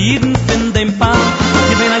Ostleisen, jeden finden den Paar.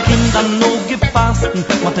 Ich bin ein Kind an nur gepassten,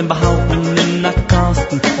 mit dem Behalten in der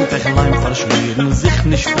Kasten, mit welchen Leim verschmieren, sich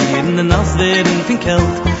nicht spielen, nass werden, fin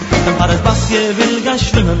Kält. Dann war es was, je will gar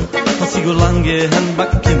schwimmen, was sie so lange hin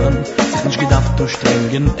backimmen, sich nicht gedacht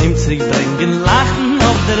durchdrängen, ihm zurückbringen, lachen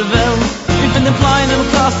auf der Welt. Ich bin den kleinen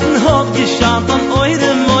Kasten hochgeschaut an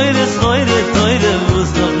eure, teure,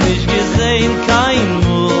 wo's noch nicht gesehen, kein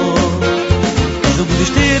Mut. So gute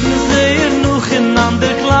Stirn sehr noch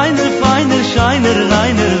einander, kleiner, feiner, scheiner,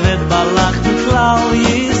 reiner, wird belacht und klau,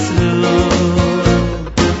 Jesru.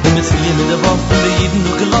 Und mit Slim in der Waffen, der jeden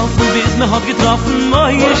noch gelaufen, bis mir hat getroffen,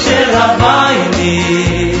 Moshe Rabbeinu.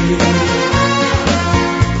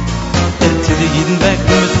 Die jeden weg,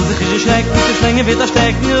 nur mit sich geschreckt, mit der Schwänge wird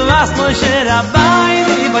stecken, was Moshe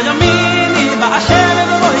Rabbeinu, bei Yamini, bei Hashem, bei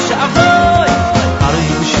Moshe Avoy. Ari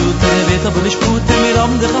Goldwag, wird aber nicht gut, wir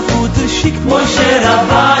haben der Futter schickt Moshe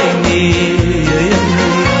Rabbeini.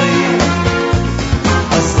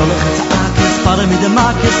 Als soll ich jetzt Akes fahren mit dem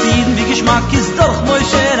Akes, jeden wie Geschmack ist doch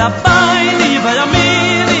Moshe Rabbeini. Bei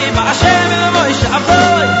Amiri, bei Hashem, Moshe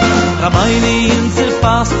Rabbeini. Rabbeini in der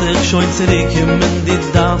Pastor, schon zurückkommen, die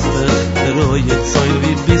darfst du. Der Reue Zeug,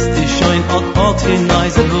 wie bist du schon, ot, in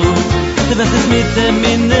Neise Buch. Du wirst es mit dem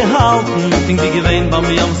innehalten, fing wie gewähnt beim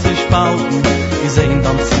Jams zu spalten. Gesehen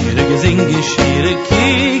beim Ziere, gesehen Geschirre,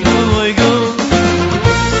 kiek, oi, gut.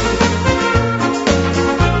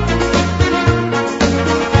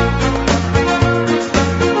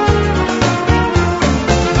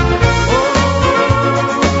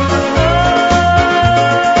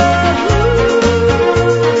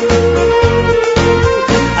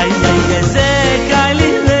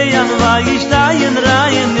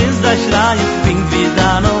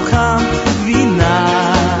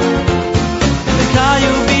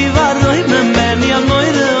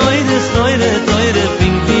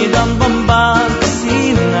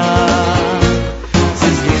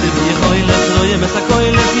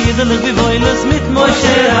 Wie wollest mit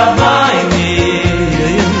Moshe Rabbeini.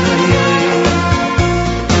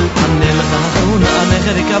 Anele Chachuna,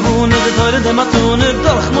 Anecher Ikavuna, de Teure de Matune,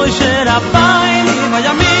 doch Moshe Rabbeini.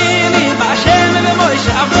 Vayamini, Vashem, ve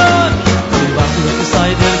Moshe Rabbeini. Wir warten auf die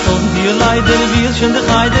Seite, toten wir leider, wir schon der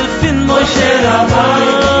Heider, fin Moshe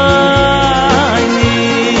Rabbeini.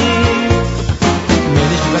 Mir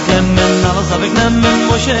nicht überklemmen, alles abwegnehmen,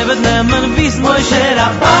 Moshe wird nehmen, wie's Moshe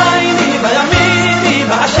Rabbeini. Vayamini,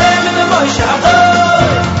 Vashem, ve Moshe Rabbeini.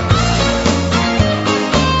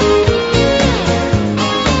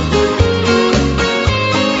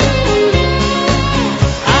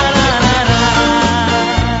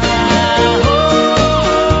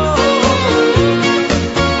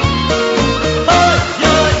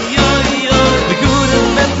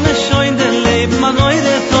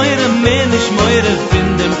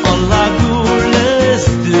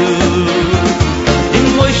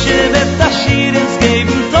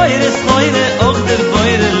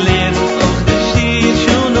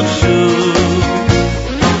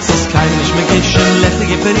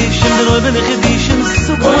 Perishim der Räuben der Chedishim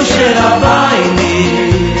zu Moshe Rabbeini.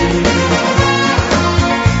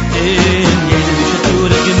 In jede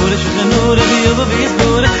Bishature, Gemure, Shechenure, Biuva,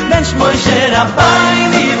 Vizbure, Mensch Moshe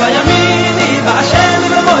Rabbeini, Vayamini, Vashem,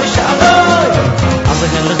 Moshe Rabbeini. Also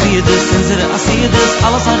herrlich Biedes, unsere Asides,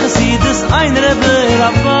 alles an Chasides, ein Rebbe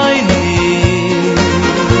Rabbeini.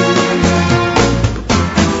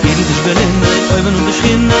 Viele dich Berliner, Räuben und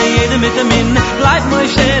Beschinne, jede mit dem Minne, bleib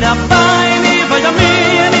Moshe Rabbeini,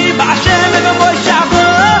 Vayamini, Vashem, Moshe Rabbeini.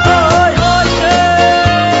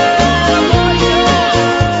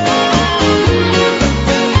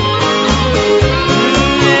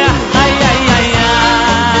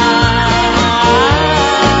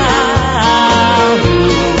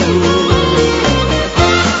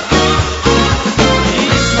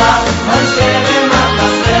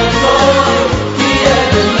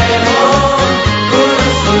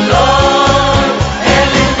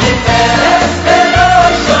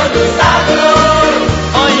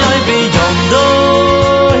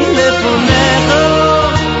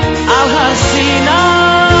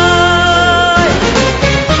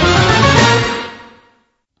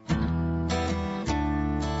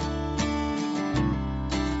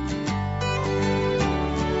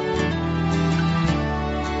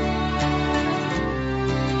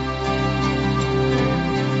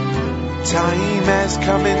 Time has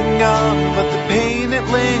come and gone, but the pain it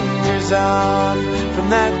lingers on from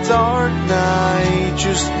that dark night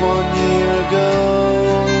just 1 year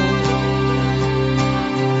ago.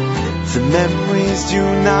 The memories do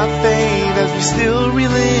not fade as we still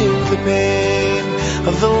relive the pain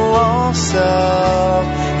of the loss of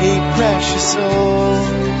 8 precious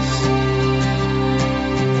souls.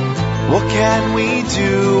 What can we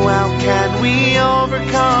do? How can we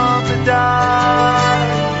overcome the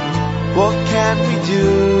dark? What can we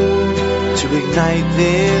do to ignite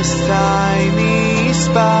this tiny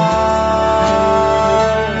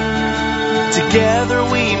spark? Together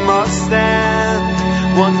we must stand,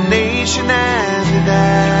 one nation hand in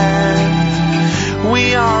hand.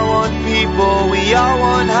 We are one people, we are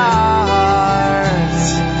one heart,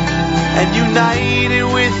 and united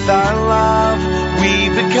with our love, we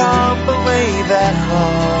become a lay that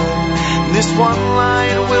home. This one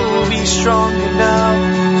line will be strong enough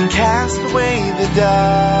to cast away the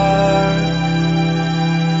dark.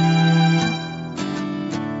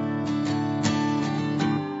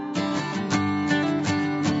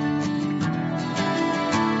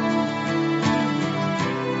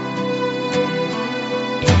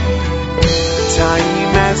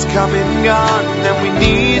 Time has has come and gone, and we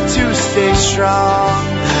need to stay strong.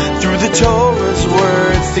 Through the Torah's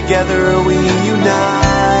words, together we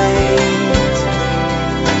unite.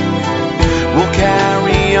 We'll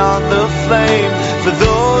carry on the flame for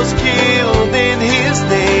those killed in His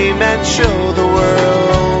name, and show the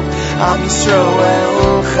world Am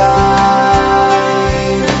Yisrael Chai.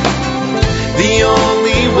 The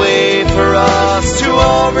only way for us to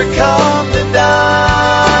overcome the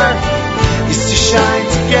dark is to shine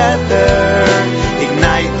together,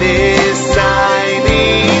 ignite this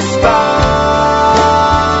tiny spark.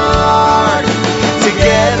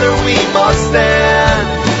 Together we must stand,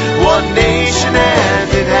 one nation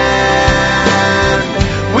hand in hand.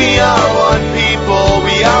 We are one people,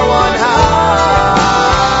 we are one heart,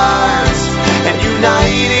 and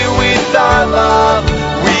united with our love,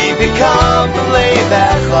 we become the Lev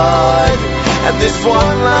Echad. And this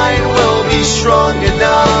one line will be strong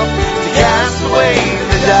enough to cast away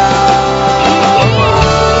the dark.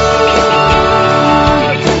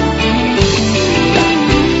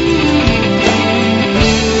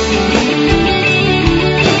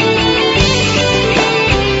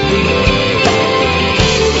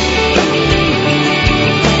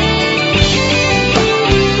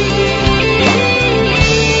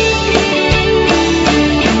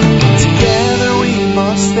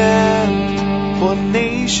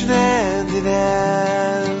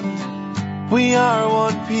 We are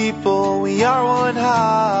one people, we are one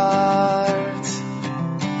heart,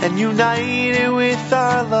 and united with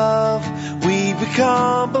our love, we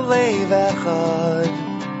become a Lev Echad.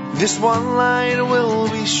 This one line will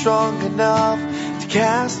be strong enough to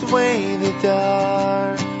cast away the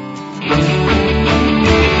dark.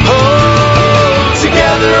 Oh,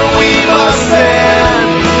 together we must stand,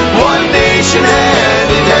 one nation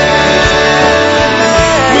hand in hand.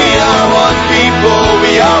 We are one people,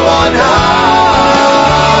 we are one heart,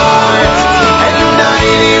 and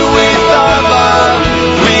united with our love,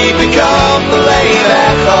 we become the Lev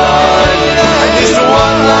Echad. And this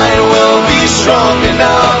one line will be strong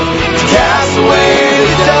enough to cast away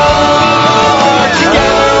the dark.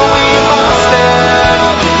 Together we must stand,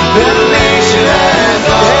 the nation hands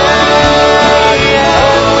on hand.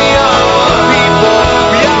 And we are one people,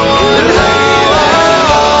 we are one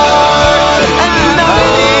heart, and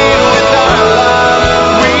united with our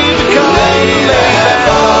love, we become the Lev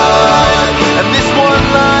Echad. And this one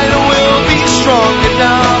line will be strong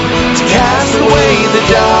enough to cast away the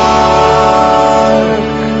dark.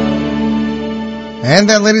 And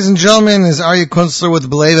that, ladies and gentlemen, is Ari Kunstler with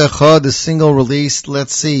Lev Echad, the single released,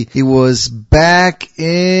 let's see, it was back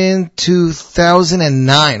in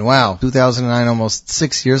 2009. Wow, 2009, almost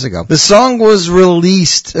 6 years ago. The song was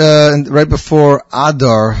released right before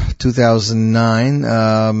Adar 2009.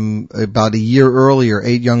 About a year earlier,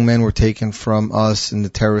 8 young men were taken from us in the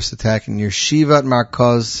terrorist attack in Yeshivat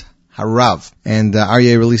Markaz Harav. And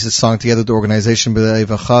Aryeh released a song together with the organization Lev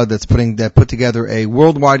Echad that put together a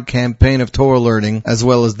worldwide campaign of Torah learning, as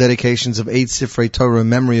well as dedications of 8 Sifrei Torah in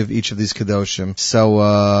memory of each of these Kedoshim. So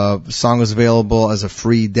the song is available as a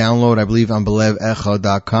free download, I believe, on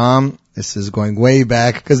belevechad.com. This is going way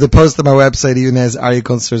back, because the post on my website even has Ari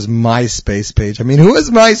Kunstler's MySpace page. I mean, who has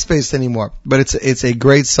MySpace anymore? But it's a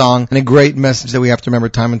great song and a great message that we have to remember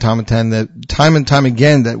time and time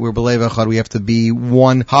again, that we're Lev Echad, we have to be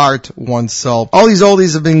one heart, one soul. All these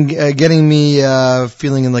oldies have been getting me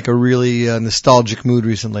feeling in like a really nostalgic mood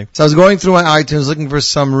recently. So I was going through my iTunes looking for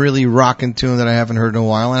some really rockin' tune that I haven't heard in a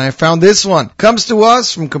while, and I found this one. Comes to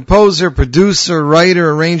us from composer, producer, writer,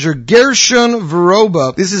 arranger Gershon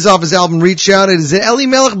Veroba. This is off his album Reach Out. It is an Eli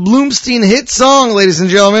Melech Bloomstein hit song, ladies and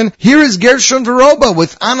gentlemen. Here is Gershon Veroba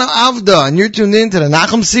with Ana Avda, and you're tuned in to the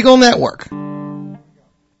Nachum Segal Network.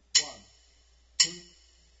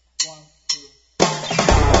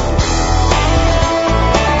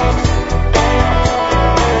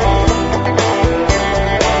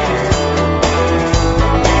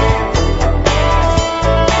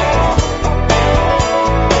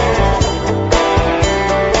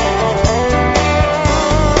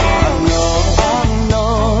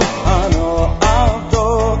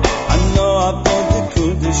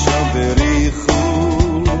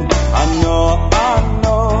 I know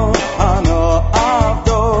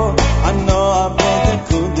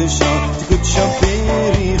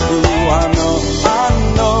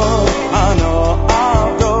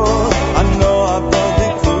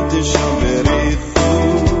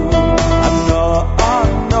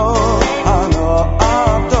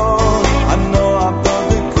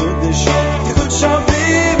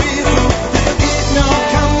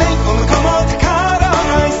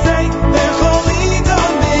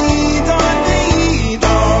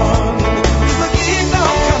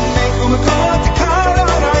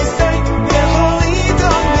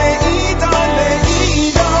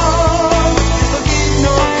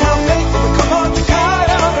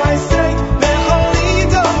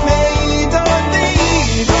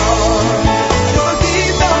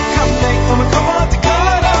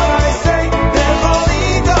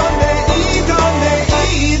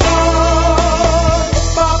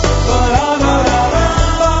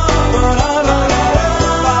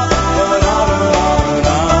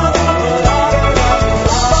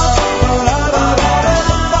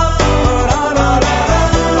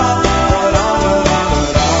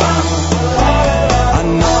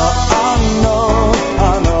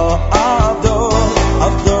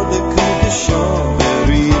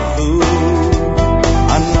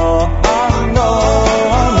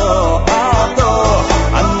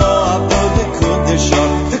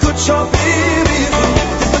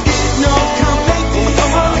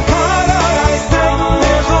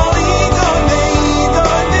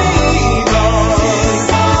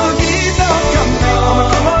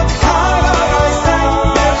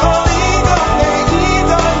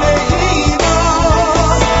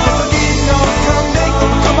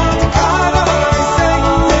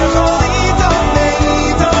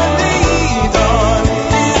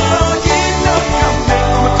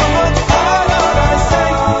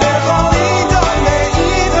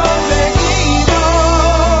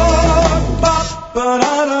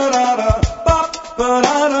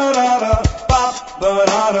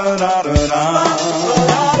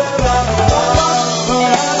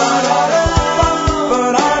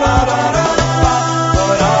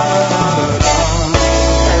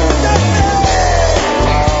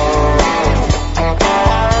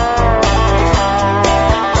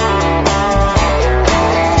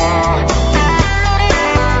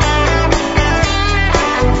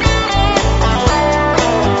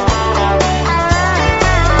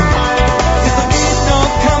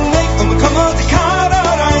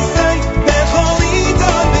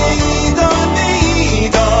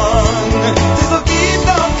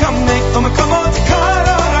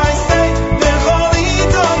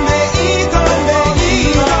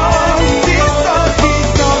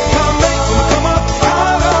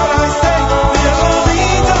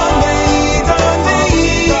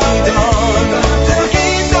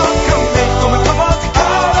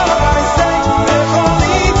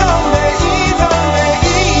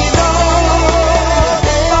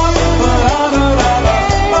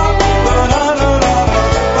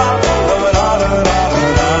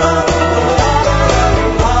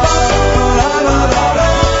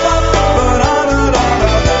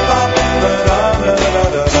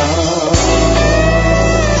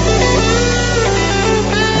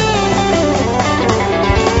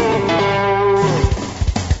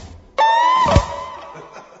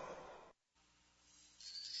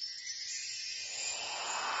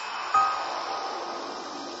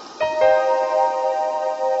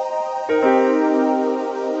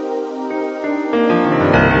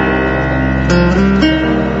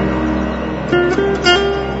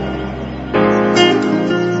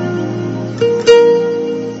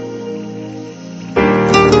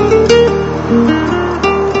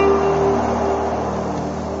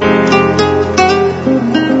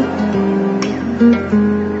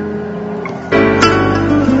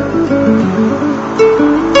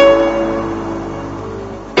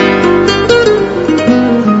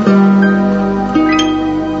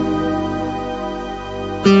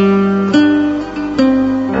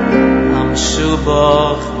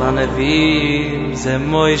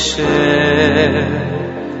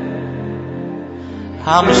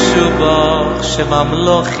המשובח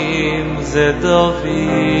שממלוכים זה דוד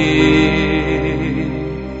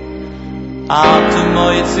את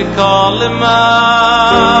מויצי כל מה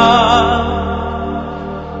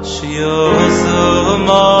שיוזו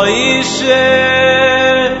מוישה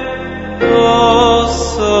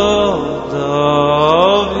עושו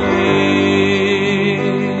דוד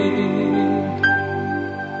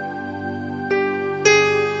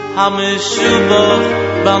המשובח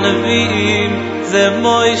בנביאים זה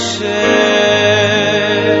מוישה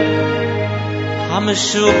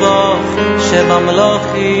המשובח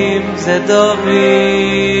שממלוכים זה דוד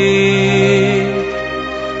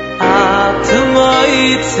את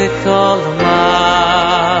מויצי כל מה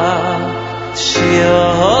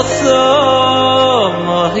שיעשו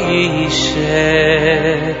מוישה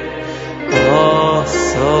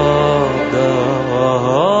עושו דוד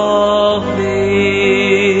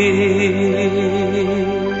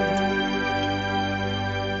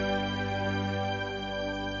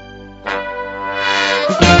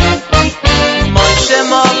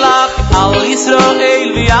מלך על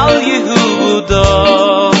ישראל ועל יהודה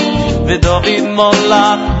ודוד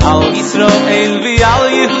מלך על ישראל ועל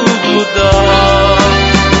יהודה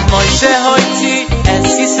מוישה הוציא את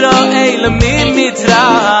ישראל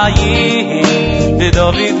ממצרים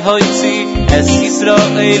ודוד הוציא את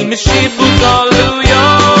ישראל משפוט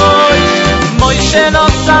גלויות מוישה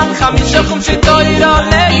נתן 5 חומשי תורה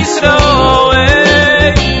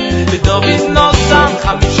לישראל ודוד נתן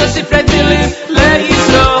 5 ספרי תהילים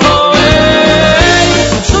לישראל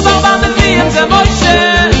המשובח בנביאים זה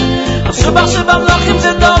מוישה המשובח שבמלכים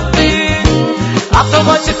זה דוד אתה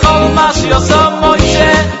מויצי כל מה שיעשה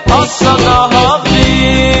מוישה עושה דוד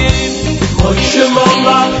מוישה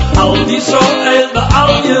מלך על ישראל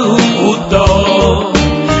ועל יהודה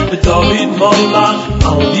ודוד מלך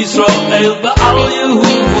על ישראל ועל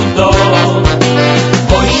יהודה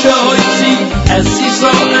מוישה הוציא את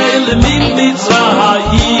ישראל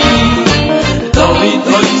ממצרים דוד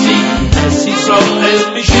הוציא את ישראל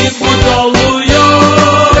משפוט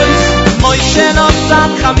גלויות מוישה נתן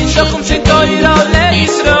 5 חומשי תורה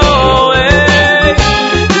לישראל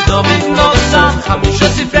ודוד נתן 5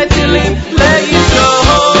 ספרי תהילים לישראל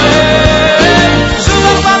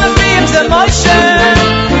המשובח בנביאים זה מוישה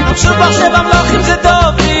המשובח שבמלכים זה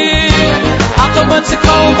דוד אתה מויצי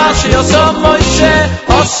כל מה שיעשה מוישה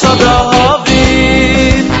עושה דוד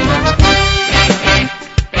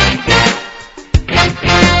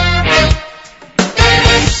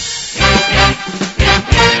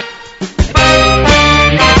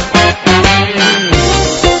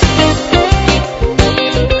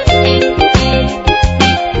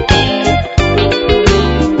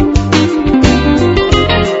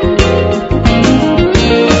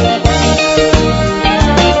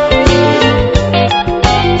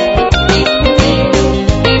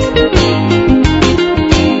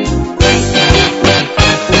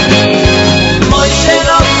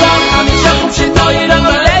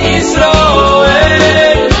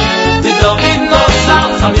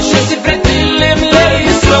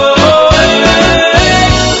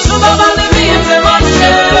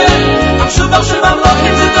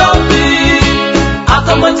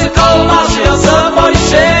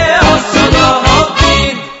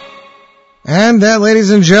That, ladies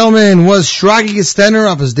and gentlemen, was Shragi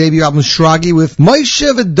Gestener off his debut album Shragi with Moshe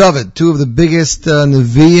and David, two of the biggest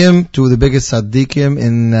Nevi'im, two of the biggest Tzaddikim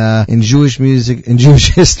in Jewish music, in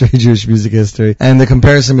Jewish music history. And the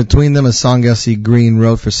comparison between them, a song Yossi Green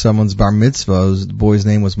wrote for someone's bar mitzvah. The boy's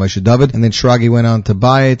name was Moshe David, and then Shragi went on to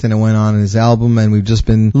buy it, and it went on in his album, and we've just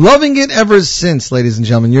been loving it ever since, ladies and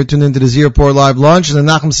gentlemen. You're tuned into the Z Report Live Lunch on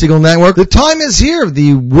the Nachum Segal Network. The time is here,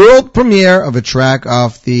 the world premiere of a track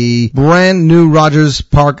off the brand new Rogers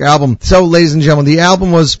Park album. So, ladies and gentlemen, the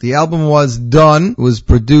album was done. It was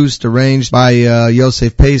produced, arranged by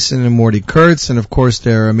Yosef Payson and Morty Kurtz, and of course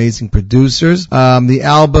their amazing producers. The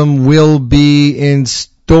album will be in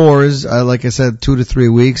stores, like I said, 2 to 3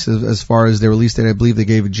 weeks as far as their release date. I believe they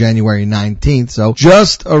gave it January 19th. So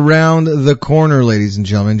just around the corner, ladies and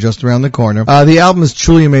gentlemen, just around the corner. The album is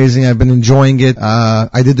truly amazing. I've been enjoying it.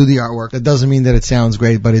 I did do the artwork. That doesn't mean that it sounds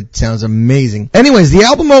great, but it sounds amazing. Anyways, the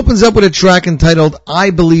album opens up with a track entitled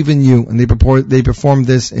I Believe in You, and they performed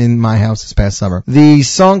this in my house this past summer. The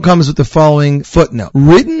song comes with the following footnote.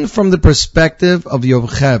 Written from the perspective of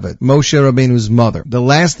Yocheved, Moshe Rabbeinu's mother. The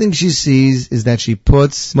last thing she sees is that she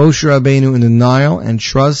puts Moshe Rabbeinu in the Nile and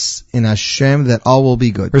trusts in Hashem that all will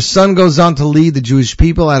be good. Her son goes on to lead the Jewish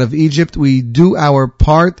people out of Egypt. We do our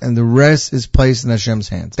part and the rest is placed in Hashem's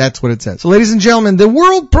hands. That's what it says. So ladies and gentlemen, the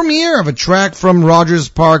world premiere of a track from Rogers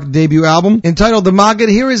Park debut album entitled The Maggid.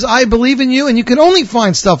 Here is I Believe in You, and you can only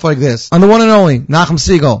find stuff like this on the one and only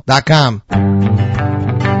NachumSegal.com.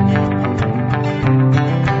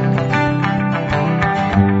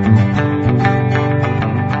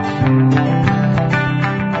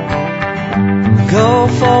 Go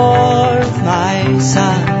forth, my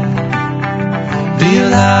son, be a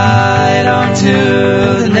light unto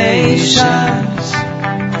the nations,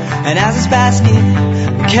 and as this basket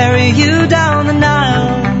will carry you down the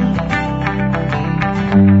Nile,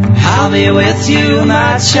 I'll be with you,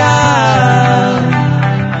 my child.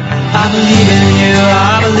 I believe in you,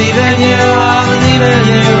 I believe in you, I believe in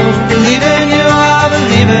you, believe in you, I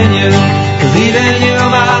believe in you, believe in you,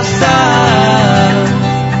 my son.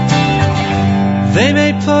 They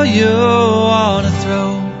may pull you on a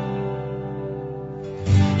throne.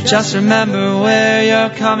 Just remember where you're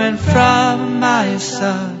coming from, my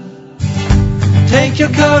son. Take your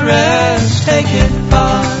courage, take it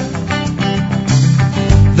far.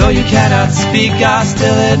 Though you cannot speak, I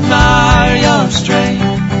still admire your strength.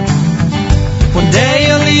 One day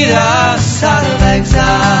you'll lead us out of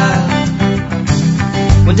exile.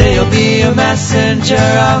 One day you'll be a messenger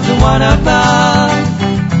of the one above,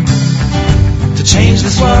 to change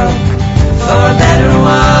this world for a better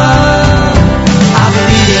one. I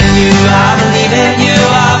believe in you, I believe in you,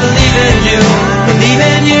 I believe in you, believe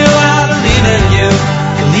in you, I believe in you,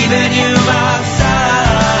 believe in you, my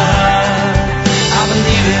son. I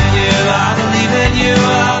believe in you, I believe in you,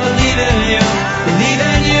 I believe in you, believe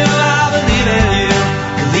in you, I believe in you,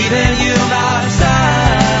 believe in you, my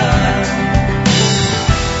son.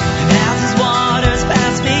 And as these waters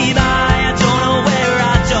pass me by, I don't know where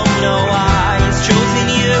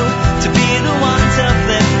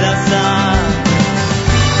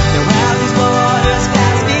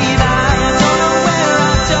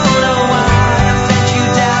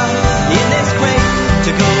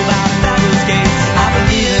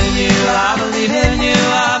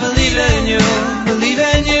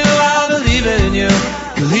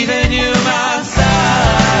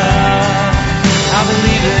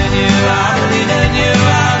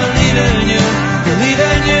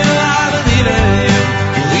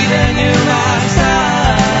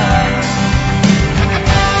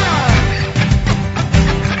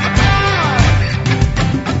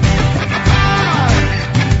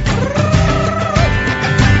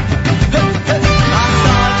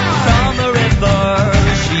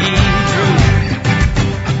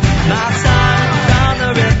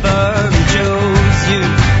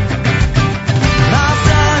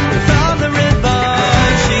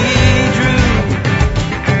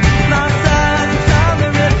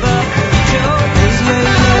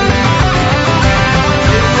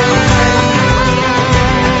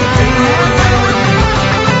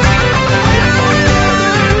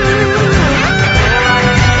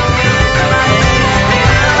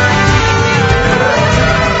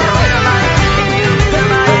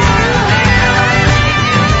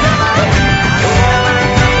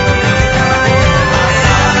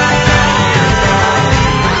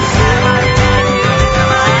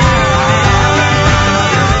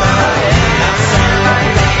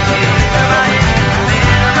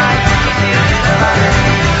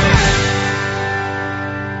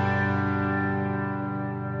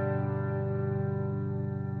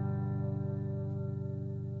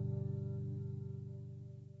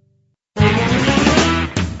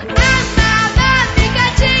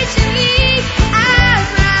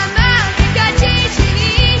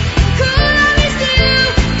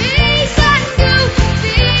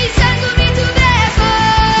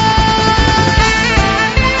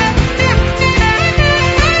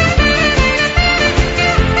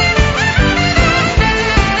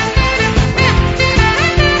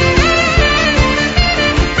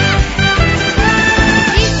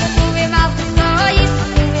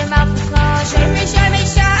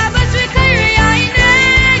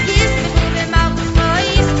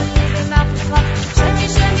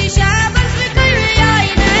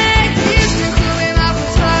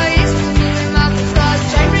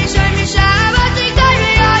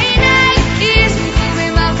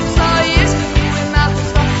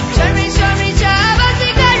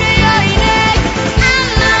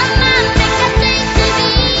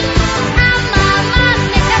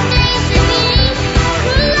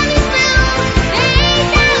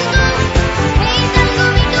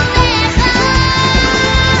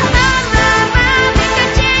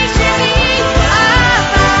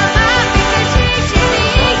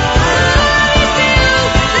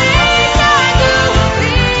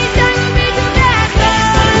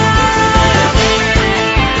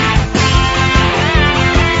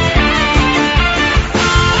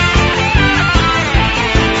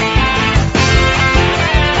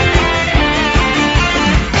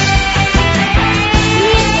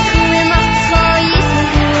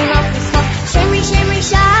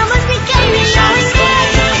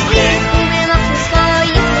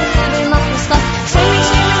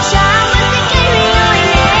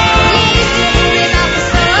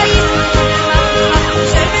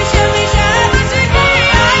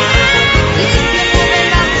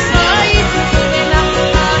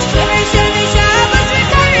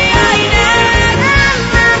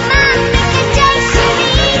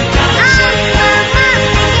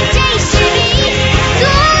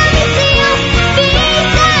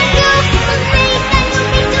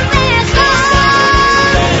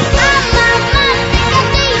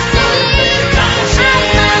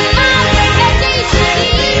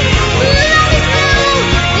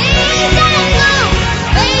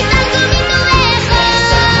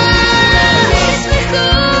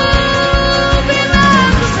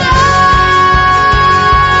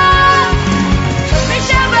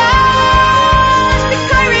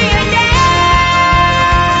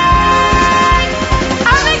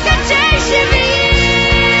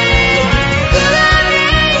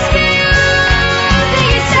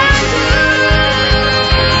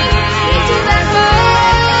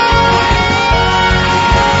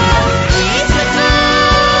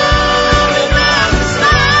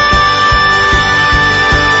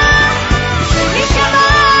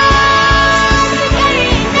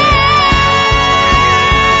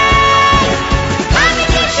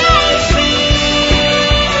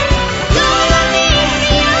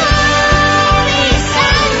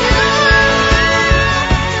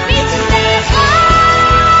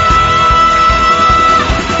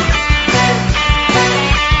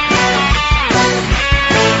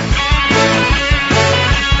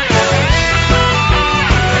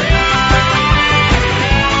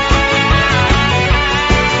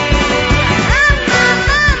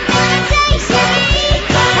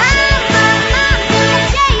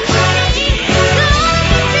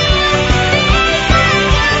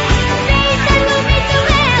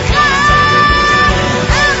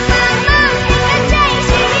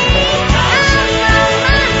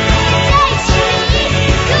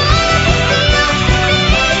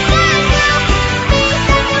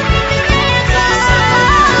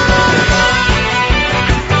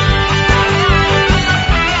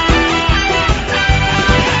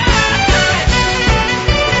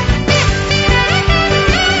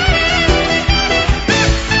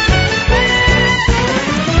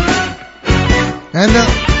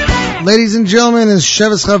Ladies and gentlemen, is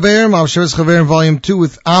Sheves Chaverim of Sheves Chaverim Volume 2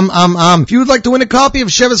 with Am. If you would like to win a copy of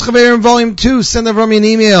Sheves Chaverim Volume 2, send over me an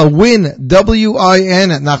email,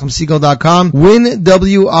 win@nachumsegal.com,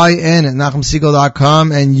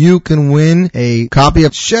 win@nachumsegal.com, and you can win a copy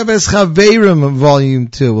of Sheves Chaverim Volume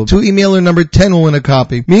 2. To emailer number 10 will win a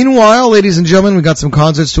copy. Meanwhile, ladies and gentlemen, we got some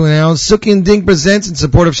concerts to announce. Suki and Dink presents in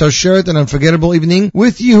support of Shosheret an unforgettable evening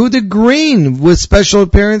with Yehuda Green, with special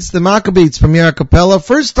appearance the Maccabees premiere a cappella,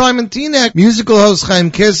 first time in Teaneck. Musical host Chaim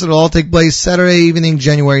Kiss. It'll all take place Saturday evening,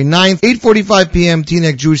 January 9th, 8:45 p.m.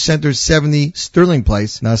 Teaneck Jewish Center, 70 Sterling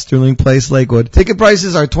Place, not Sterling Place, Lakewood. Ticket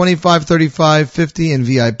prices are $25, $35, $50 and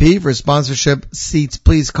VIP. For sponsorship seats,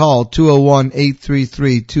 please call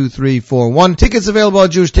 201-833-2341. Tickets available at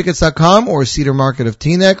JewishTickets.com or Cedar Market of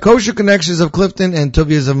Teaneck, Kosher Connections of Clifton, and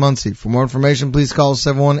Tuvias of Muncie. For more information, please call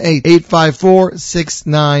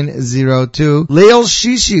 718-854-6902. Leil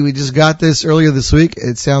Shishi, we just got this earlier this week.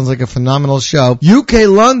 It sounds like a phenomenal show. UK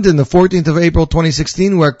London, the 14th of April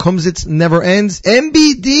 2016, where Kumsitz never ends.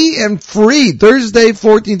 MBD and Freed, Thursday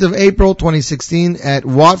 14th of April 2016 at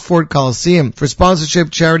Watford Coliseum. For sponsorship,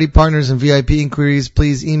 charity partners, and VIP inquiries,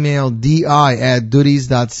 please email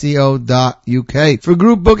di@duties.co.uk. For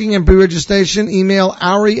group booking and pre-registration, email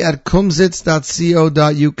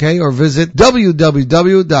ari@kumsitz.co.uk or visit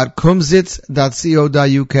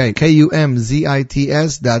www.kumsitz.co.uk,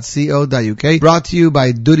 kumzits.co.uk. Brought to you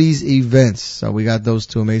by Duties Events. So we got those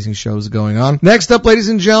two amazing shows going on. Next up, ladies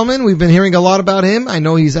and gentlemen, we've been hearing a lot about him. I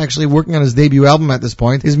know he's actually working on his debut album at this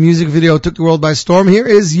point. His music video took the world by storm. Here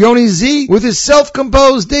is Yoni Z with his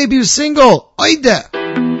self-composed debut single, Oida.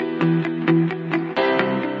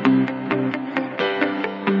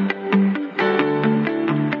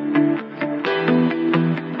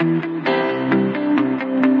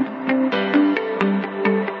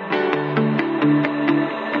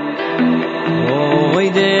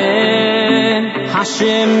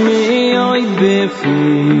 Hashem yoy befi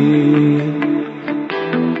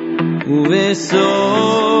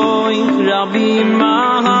uvesoy rabbi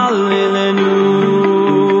mahalelenu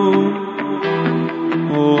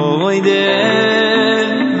oide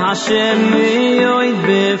Hashem yoy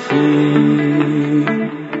befi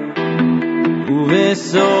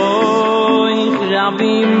uvesoy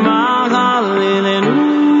rabbi mahalelenu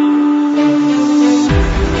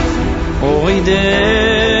oide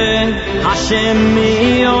Hashem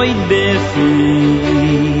yoid befi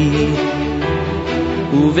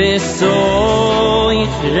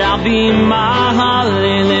uvesoich rabim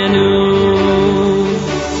mahalelenu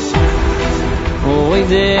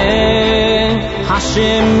oide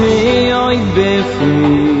Hashem yoid befi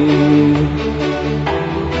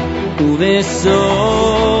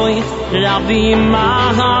uvesoich rabim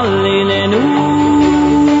mahalelenu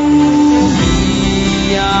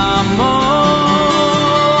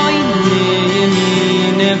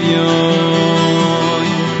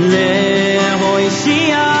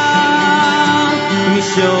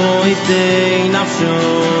Shoy tei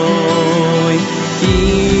nafshoy ki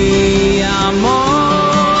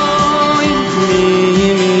amoy mi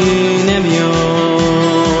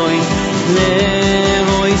nemyoy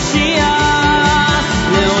lehoy shia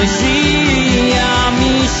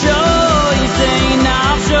mi shoy tei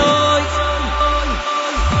nafshoy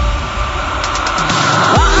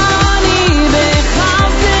ani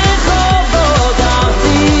bechase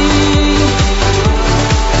chodati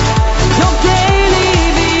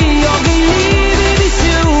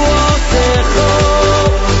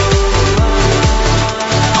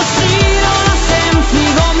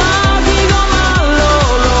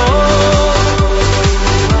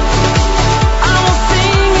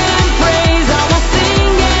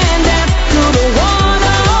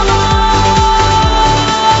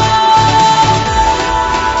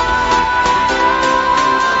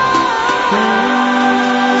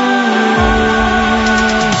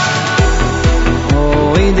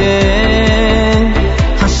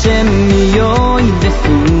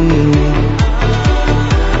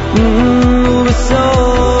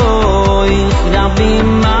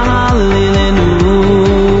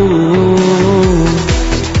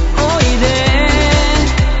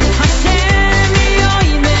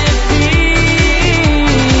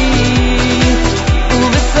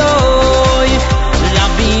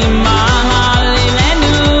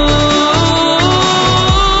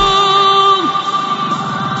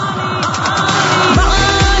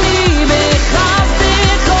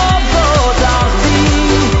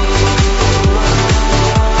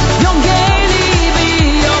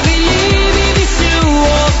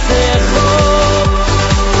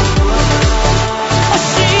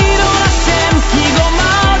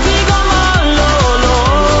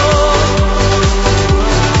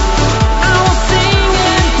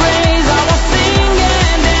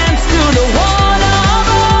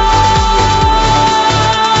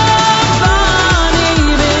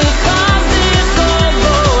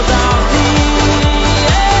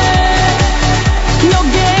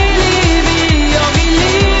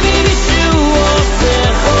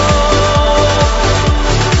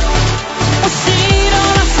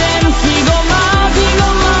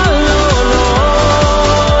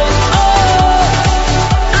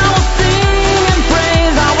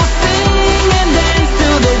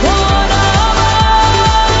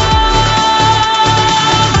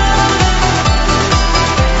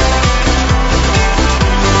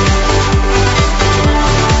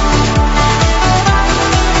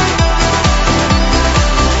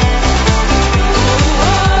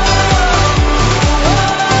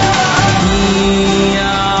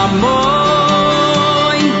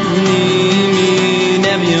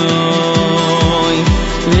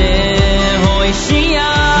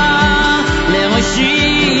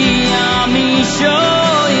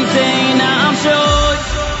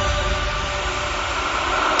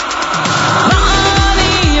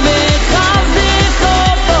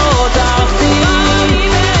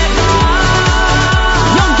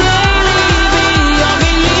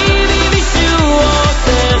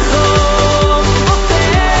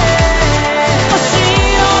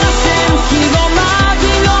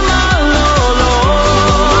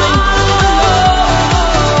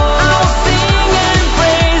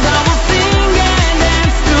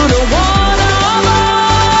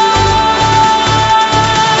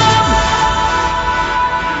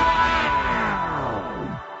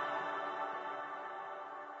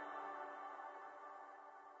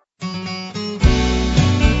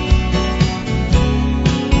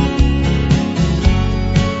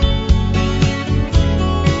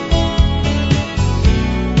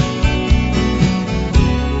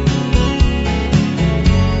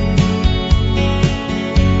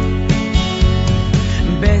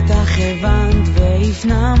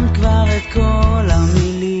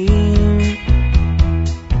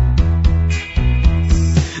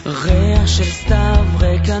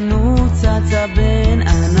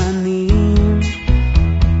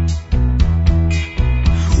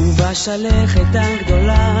בשלכת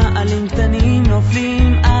הגדולה עלים קטנים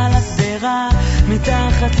נופלים על השדרה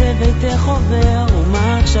מתחת לביתך עובר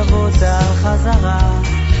ומחשבות על חזרה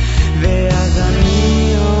ואז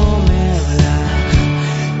אני אומר לך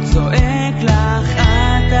צועק לך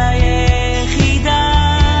את היחידה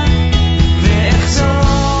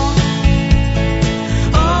ואחזור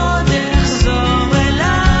עוד אחזור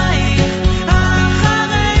אלייך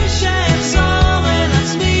אחרי שאחזור אל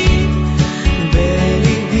עצמי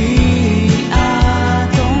בליבי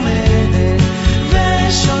את עומדת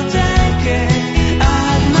ושותקת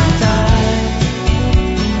עד מתי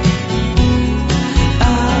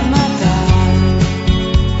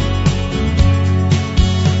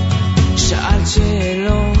שאלת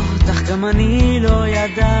שאלות אך גם אני לא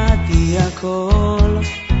ידעתי הכל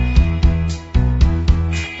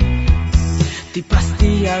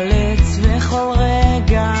טיפסתי על עץ וכל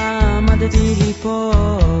רגע עמדתי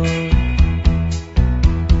ליפול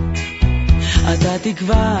אתה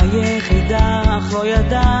תקווה היחידה אך לא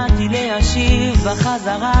ידעתי להשיב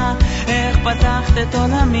בחזרה איך פתחת את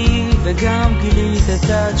עולמי וגם גילית את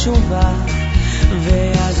התשובה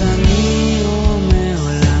ואז אני אומר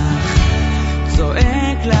לך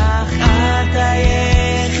צועק לך את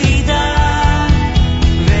היחידה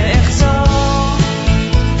ואחזור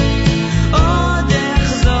עוד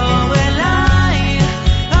אחזור אלייך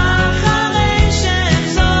אחרי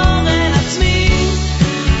שאחזור אל עצמי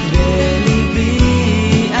בליבי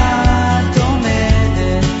את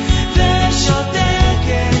עומדת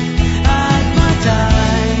ושותקת עד מתי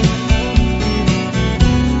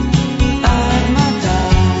עד מתי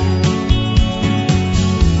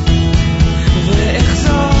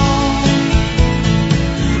ואחזור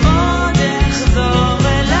עוד אחזור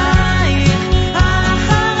אלייך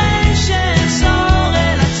אחרי שאחזור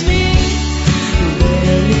אל עצמי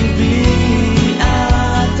בליבי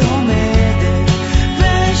את עומדת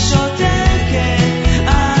ושותקת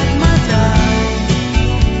עד מתי עד מתי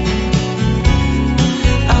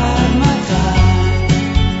עד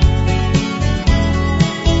מתי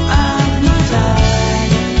עד מתי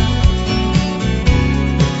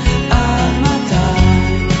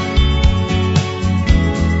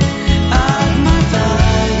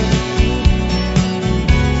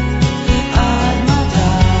עד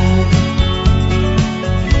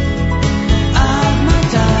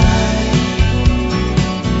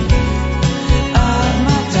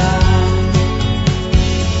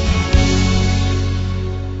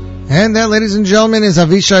And that, ladies and gentlemen, is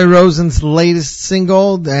Avishai Rosen's latest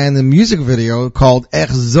single and the music video called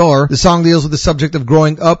Echzor. The song deals with the subject of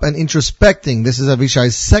growing up and introspecting. This is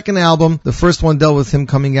Avishai's second album. The first one dealt with him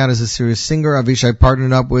coming out as a serious singer. Avishai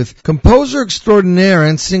partnered up with composer extraordinaire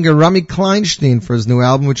and singer Rami Kleinstein for his new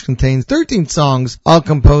album, which contains 13 songs, all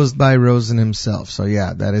composed by Rosen himself. So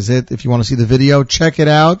yeah, that is it. If you want to see the video, check it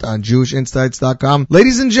out on JewishInsights.com.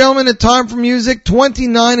 Ladies and gentlemen, a time for music.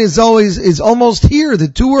 29 is almost here. The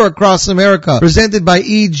tour across America, presented by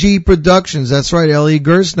E.G. Productions. That's right, Eli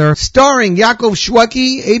Gerstner, starring Yaakov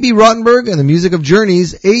Shweki, A.B. Rottenberg, and the music of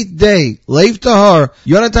Journey's 8th Day, Leif Tahar,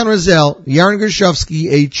 Yonatan Razel, Yaron Gershovsky,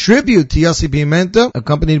 a tribute to Yossi Pimenta,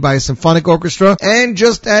 accompanied by a symphonic orchestra, and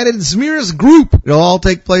just added Zmira's group. It'll all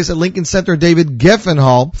take place at Lincoln Center David Geffen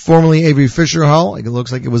Hall, formerly Avery Fisher Hall. It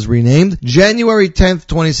looks like it was renamed. January 10th,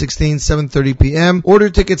 2016, 7:30 p.m. Order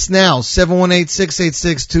tickets now,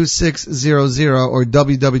 718-686-2600 or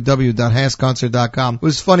www.hasconcert.com. It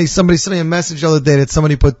was funny, somebody sent me a message the other day that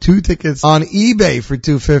somebody put 2 tickets on eBay for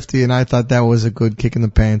 $250, and I thought that was a good kick in the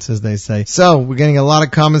pants, as they say. So, we're getting a lot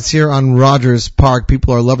of comments here on Rogers Park.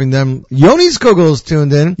 People are loving them. Yoni's Kugel is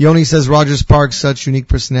tuned in. Yoni says Rogers Park, such unique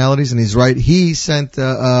personalities, and he's right. He sent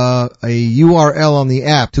a URL on the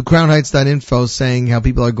app to crownheights.info saying how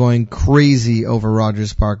people are going crazy over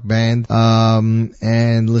Rogers Park Band.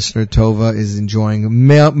 And listener Tova is enjoying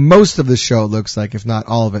most of the show, it looks like, if not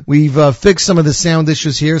all of it. We've fixed some of the sound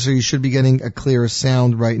issues here, so you should be getting a clearer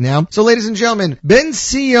sound right now. So, ladies and gentlemen, Ben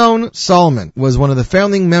Sion Solomon was one of the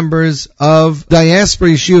founding members of Diaspora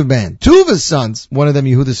Yeshiva Band. 2 of his sons, one of them,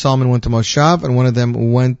 Yehuda Solomon, went to Moshav, and one of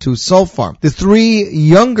them went to Soul Farm. The 3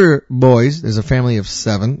 younger boys, there's a family of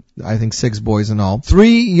 7, I think 6 boys in all.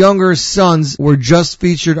 3 younger sons were just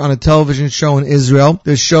featured on a television show in Israel.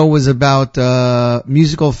 The show was about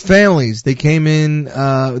musical families. They came in,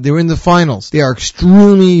 they were in the finals. They are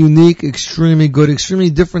extremely unique, extremely good, extremely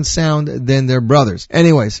different sound than their brothers.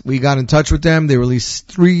 Anyways, we got in touch with them. They released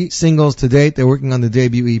 3 singles to date. They're working on the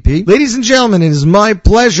debut EP. Ladies and gentlemen, it is my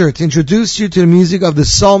pleasure to introduce you to the music of the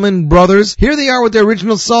Solomon Brothers. Here they are with their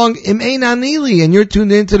original song, Ein Ani Li, and you're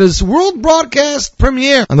tuned into this world broadcast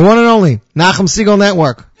premiere on the one and only Nachum Segal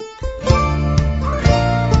Network.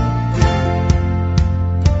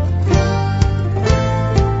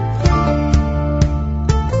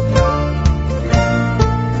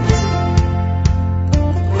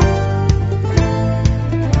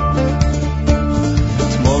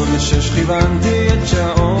 בשש כיוונתי את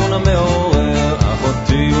שעון המעורר,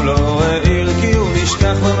 אחותי הוא לא העיר כי הוא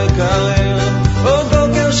נשכח במקרר. עוד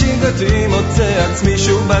בוקר שיגעתי מוצא עצמי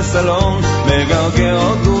שוב בסלון, מגרגר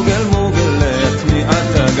עוד גוגל מוגל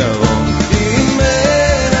להטמיעת הגרון. אם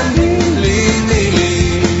אין אני לי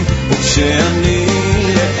מילים וכשאני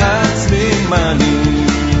לעצמי מנים,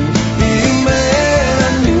 אם אין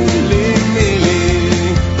אני לי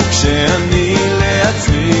מילים וכשאני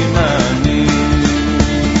לעצמי מנים.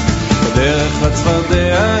 בדרך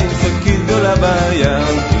לצפרדע עם שקית גדולה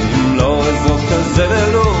ביד, אם לא אזוב כזה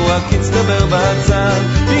ולא רק יצטבר בצד,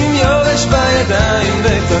 עם יורש בידיים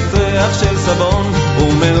וקצת ריח של סבון,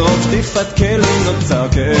 ומרוב שטיפת כלים נוצר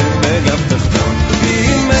כאב בגב תחתון.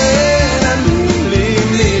 אם אין אני לי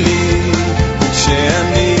מילים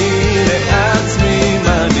וכשאני לעצמי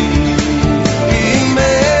מנים, אם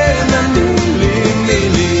אין אני לי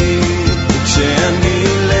מילים וכשאני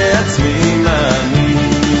לעצמי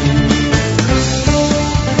מנים.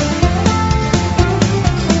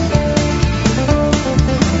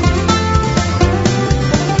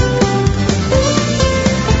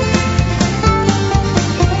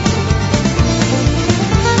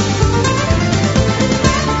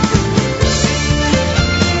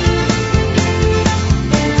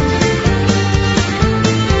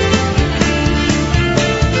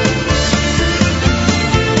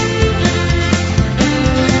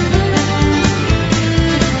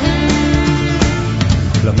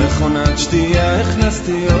 שתייה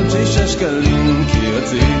הכנסתי עוד 6 שקלים, כי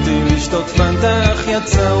רציתי לשתות פנטה אך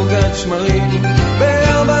יצא עוגת שמרים.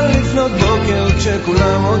 ב4 לפנות בוקר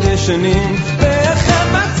כשכולם עוד ישנים, ב1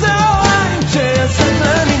 בצהריים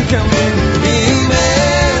כשהסדרנים קמים. אם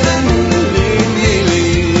אין אני לי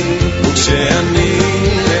מילים וכשאני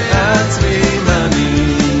לעצמי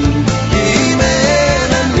מנים, אם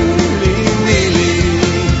אין אני לי מילים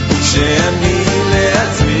וכשאני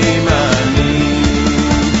לעצמי מנים,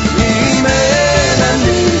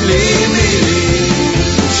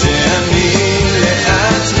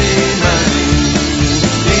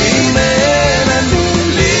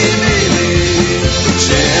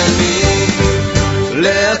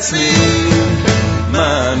 לעצמי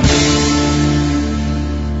מאמין.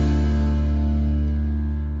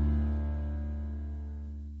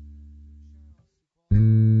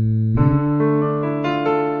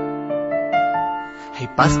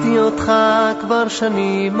 חיפשתי אותך כבר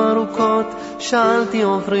שנים ארוכות, שאלתי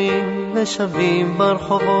עוברים ושבים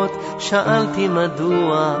ברחובות, שאלתי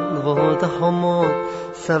מדוע גבוהות החומות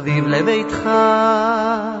סביב לביתך.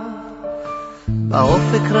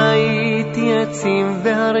 באופק ראיתי עצים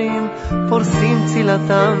והרים פורסים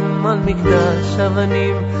צילתם על מקדש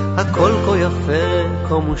אבנים, הכל כה יפה,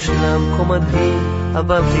 כה מושלם, כה מדהים,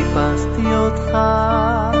 אבל חיפשתי אותך,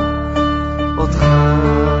 אותך.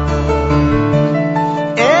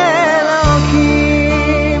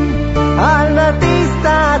 אלוקים, אל נא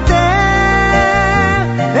תסתתר,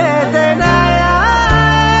 את עיניי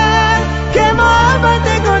כמו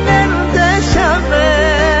בתגונן תשמר.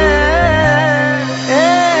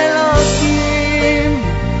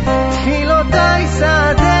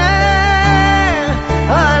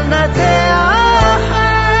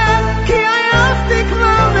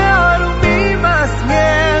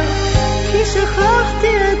 שכחתי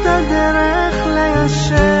את הדרך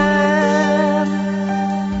ליישר.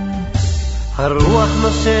 הרוח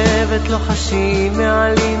נושבת לא חשים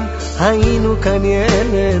מעלים, היינו כאן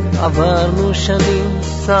ילד עברנו שנים,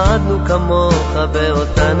 צעדנו כמוך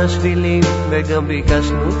באותן השבילים וגם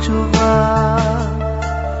ביקשנו תשובה.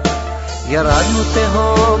 ירדנו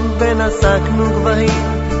תהום ונסקנו גבהים,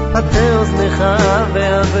 הטה אוזנך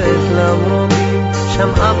והבט למרומים, שם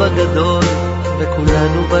אבא גדול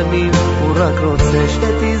וכולנו בנים, הוא רק רוצה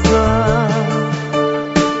שתזרע,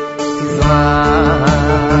 תזרע.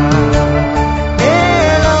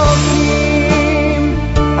 אלוקים,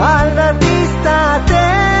 אל נא תסתתר,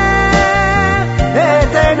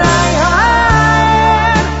 את עיניי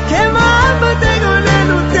כמו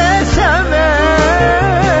בתגוננו תשמר.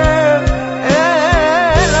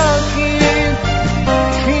 אלוקים,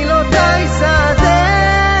 תפילותיי שדה,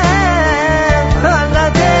 אל נא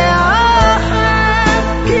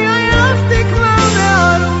כי עייפתי כבר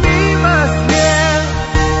מעולמי מסגר,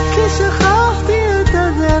 כי שכחתי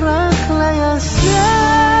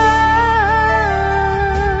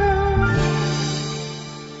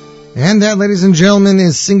that, ladies and gentlemen,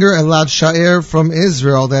 is singer Elad Sha'er from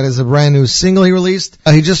Israel. That is a brand new single he released.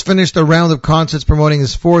 He just finished a round of concerts promoting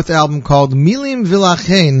his fourth album called Milim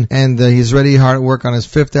Vilachen, and he's ready hard at work on his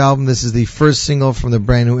fifth album. This is the first single from the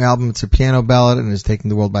brand new album. It's a piano ballad and is taking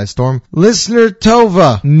the world by storm. Listener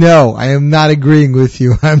Tova, no, I am not agreeing with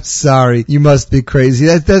you. I'm sorry. You must be crazy.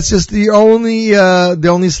 That's just the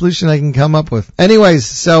only solution I can come up with. Anyways,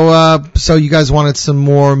 so you guys wanted some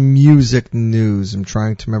more music news. I'm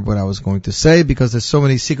trying to remember what I was going to say because there's so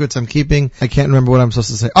many secrets I'm keeping. I can't remember what I'm supposed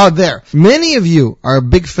to say. Oh, there. Many of you are a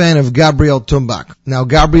big fan of Gabriel Tumbach. Now,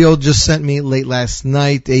 Gabriel just sent me late last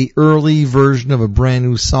night a early version of a brand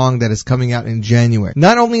new song that is coming out in January.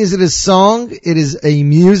 Not only is it a song, it is a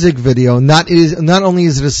music video. Not only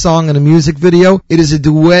is it a song and a music video, it is a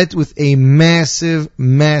duet with a massive,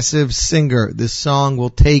 massive singer. This song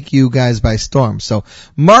will take you guys by storm. So,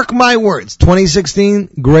 mark my words.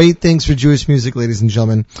 2016, great things for Jewish music, ladies and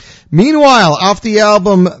gentlemen. Meanwhile, off the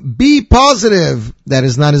album Be Positive, that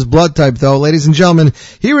is not his blood type though, ladies and gentlemen,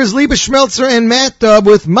 here is Lipa Schmeltzer and Matt Dubb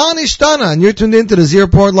with Man Ishtana, and you're tuned into the Z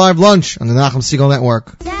Report Live Lunch on the Nachum Segal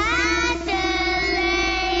Network.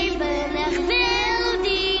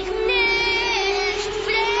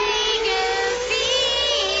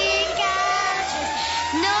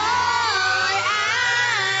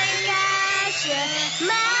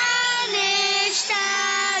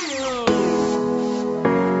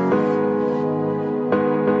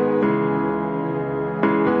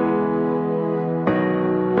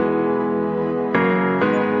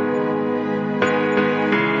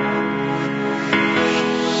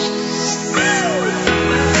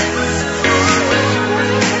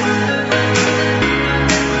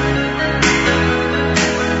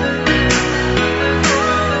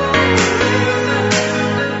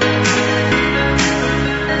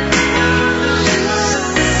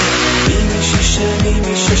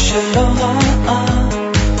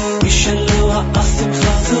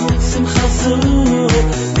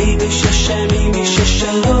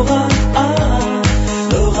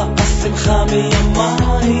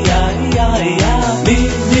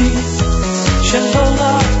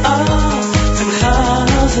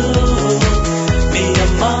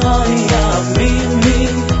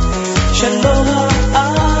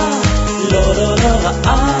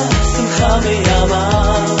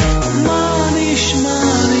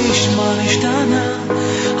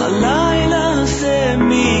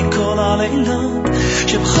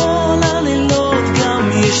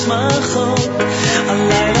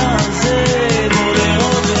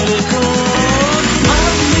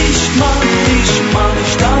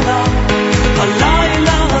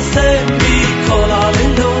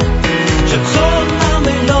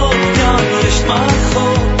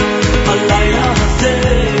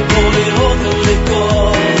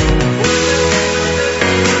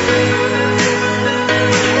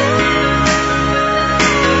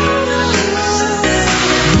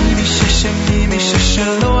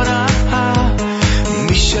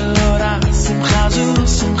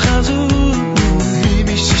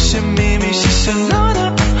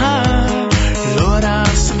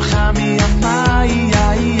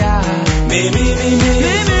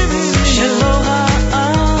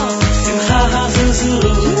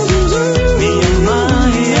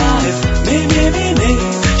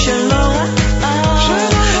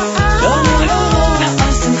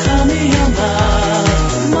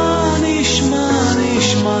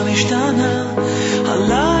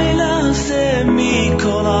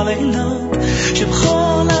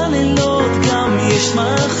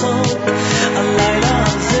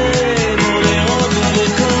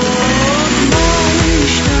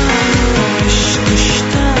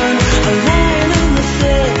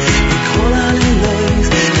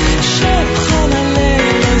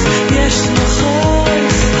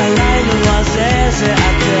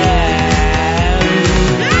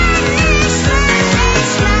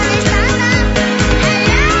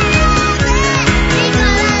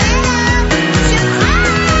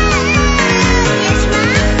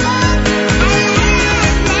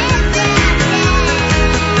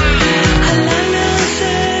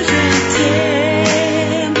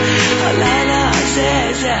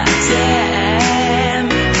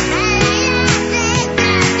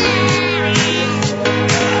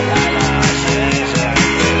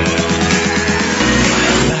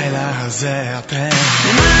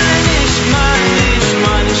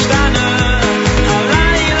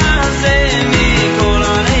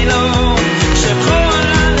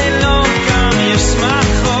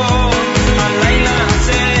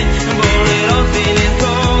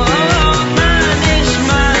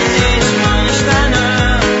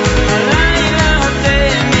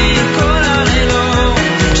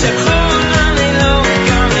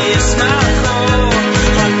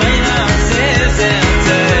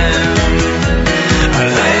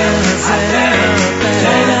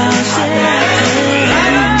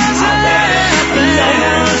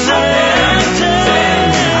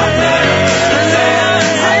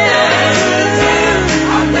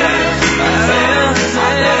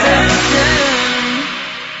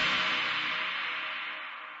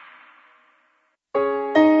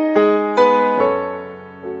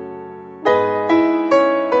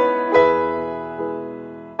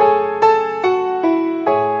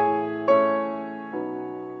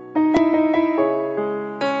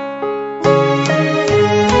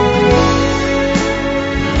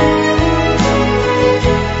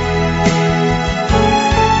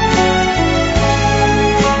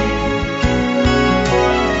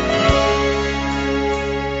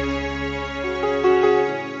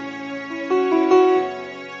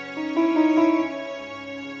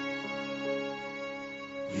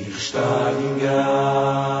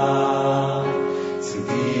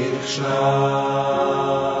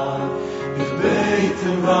 Ich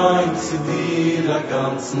bete wein zu dir den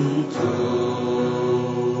ganzen Tag.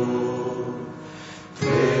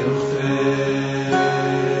 Tränen und Tränen,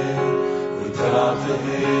 und Tate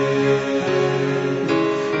her.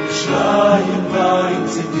 Ich schreie wein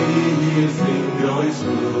zu dir, Finger ist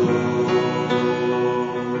Blut.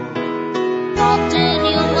 Not in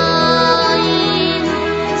your mind,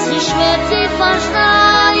 sie schwört sie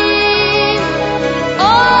verstehen. Oh,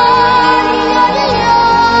 ja, ja, ja,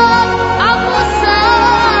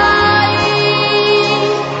 Abusai.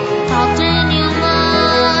 Not in your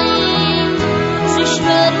mind, sie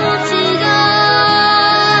schwört sie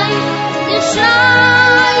gein. Ich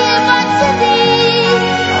schreie bei dir,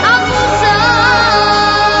 Abusai.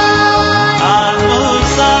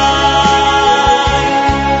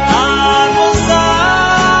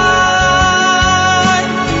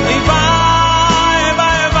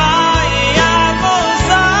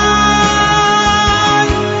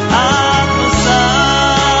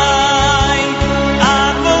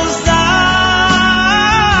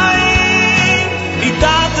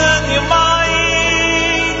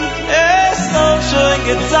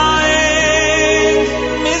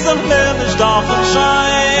 Darf und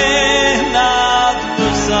schein hat du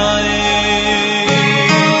sein.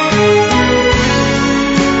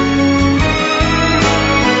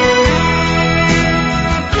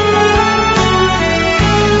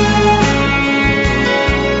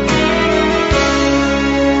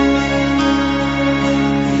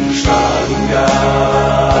 Schlagen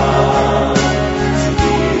gar, sie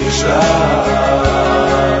dir geschlagen.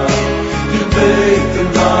 Wir beten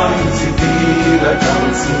wein, sie dir der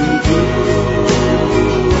ganzen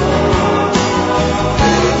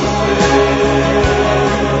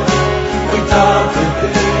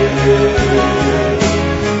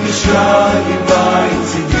Ich schlage wein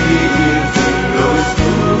zu dir, Fingers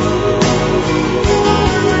Blut.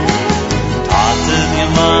 Taten ihr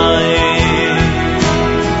mein,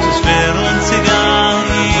 so schwer und sie gar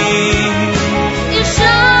nicht. Ich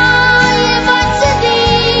schreie wein zu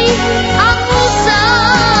dir, Abusai.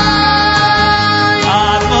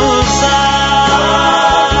 Abusai,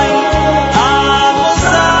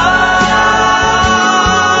 Abusai.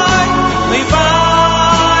 Lipa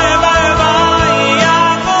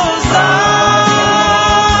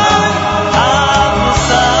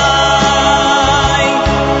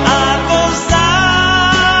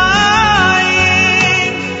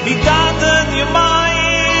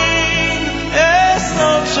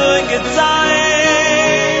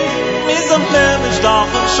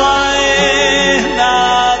schein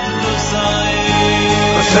hat du sein.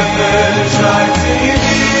 Hashem schreit sie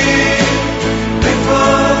dir,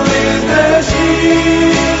 bevor wir der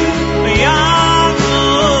Schiff. Ja, du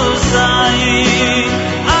sein,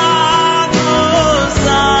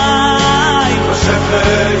 Hashem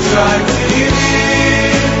schreit sie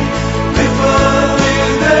dir, bevor wir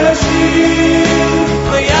der Schiff.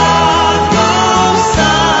 Ja,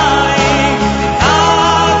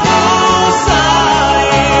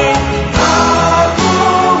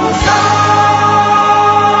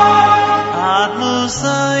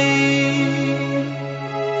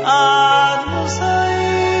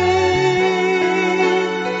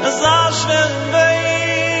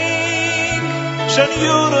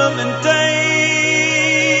 Jurem in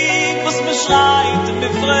Teig, was mich schreit und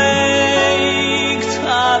befragt,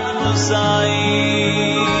 hat muss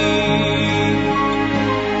sein.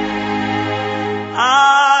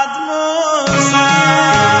 Hat muss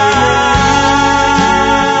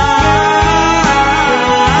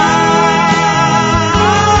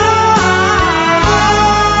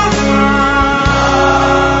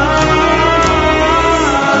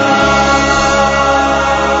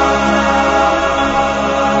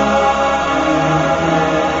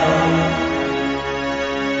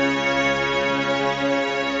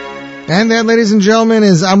And that, ladies and gentlemen,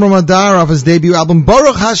 is Amram Adar off his debut album,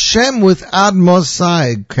 Baruch Hashem with Ad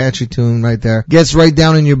Mosai. Catchy tune right there. Gets right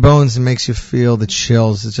down in your bones and makes you feel the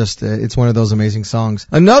chills. It's just, it's one of those amazing songs.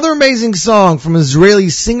 Another amazing song from Israeli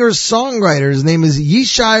singer-songwriter. His name is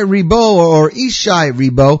Ishay Ribo, or Ishay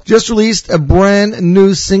Ribo. Just released a brand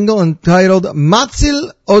new single entitled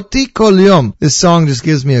Matzil Oti Kol Yom. This song just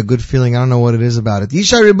gives me a good feeling. I don't know what it is about it.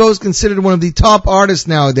 Ishay Ribo is considered one of the top artists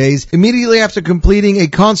nowadays. Immediately after completing a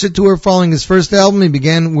concert tour following his first album, he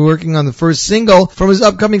began working on the first single from his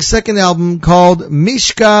upcoming second album called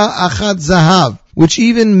Mishka Achat Zahav, which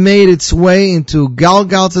even made its way into Gal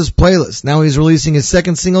Galta's playlist. Now he's releasing his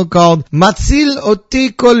second single called Matzil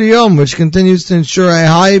Oti Kol Yom, which continues to ensure a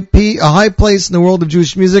high place in the world of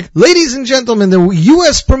Jewish music. Ladies and gentlemen, the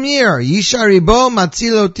U.S. premiere, Ishay Ribo,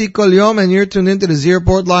 Matzil Oti Kol Yom, and you're tuned into the Z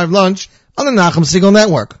Report Live Lunch. on the Nachum Segal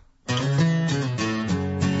Network.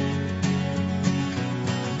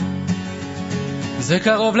 זה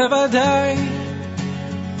קרוב לוודאי,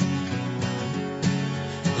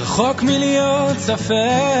 רחוק מלהיות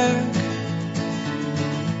ספק,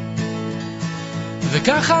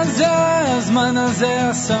 וככה זה, הזמן הזה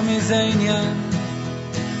עשה מזה עניין,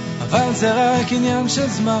 אבל זה רק עניין של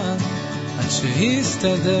זמן, עד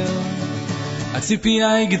שיסתדר.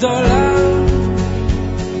 הציפייה היא גדולה,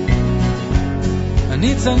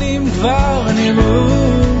 הניצנים כבר נראו,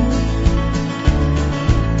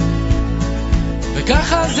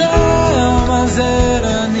 וככה זה, מה זה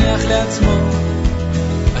להניח לעצמו,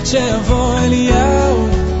 עד שיבוא אליהו,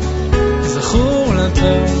 זכור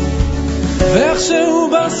לטוב, ואיכשהו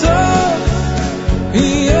בסוף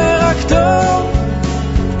יהיה רק טוב.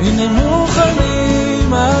 הנה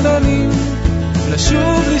מוכנים העננים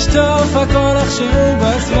לשוב לשטוף הכל איכשהו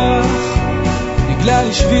בסבך, נגלה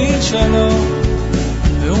לי שביל שלום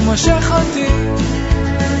והוא משך אותי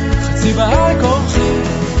חצי בעל כורחי,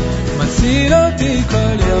 מציל אותי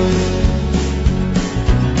כל יום.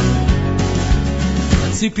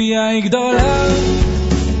 הציפייה היא גדולה,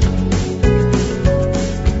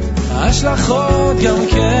 ההשלכות גם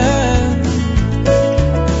כן,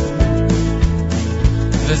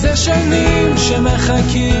 וזה שנים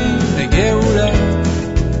שמחכים לגאולה,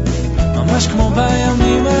 ממש כמו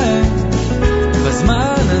בימים ההם,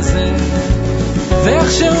 בזמן הזה,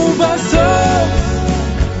 ואיכשהו בסוף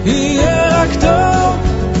יהיה רק טוב.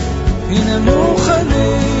 הנה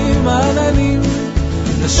מוכנים עננים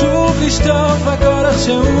לשוב לשטוף הכל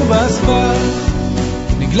איכשהו בסבר,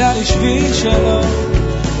 נגלה לי שביל שלו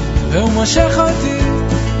והוא מושך אותי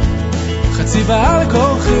חצי בעל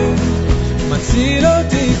כורחי, מציל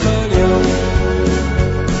אותי כל יום.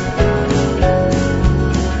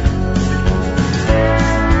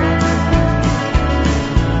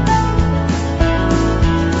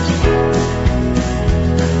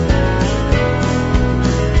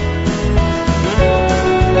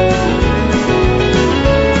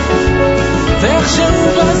 ואיכשהו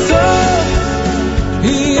בסוף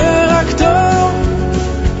יהיה רק טוב.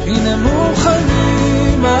 הנה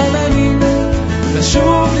מוכנים עננים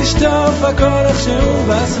לשוב לשטוף הכל איכשהו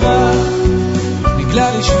בסבך,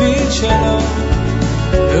 נגלה לי שביל שלו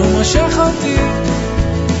והוא משך אותי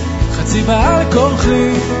חצי בעל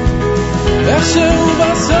כורחי, איכשהו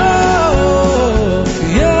בסוף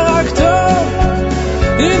יהיה רק טוב.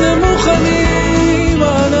 הנה מוכנים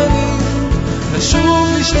עננים לשוב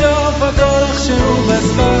לשטוף הכל איכשהו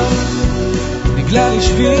בסבך, נגלה לי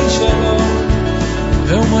שביל שלו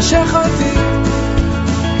והוא מושך אותי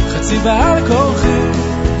חצי בעל כורחי,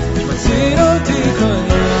 מציל אותי כל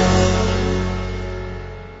יום.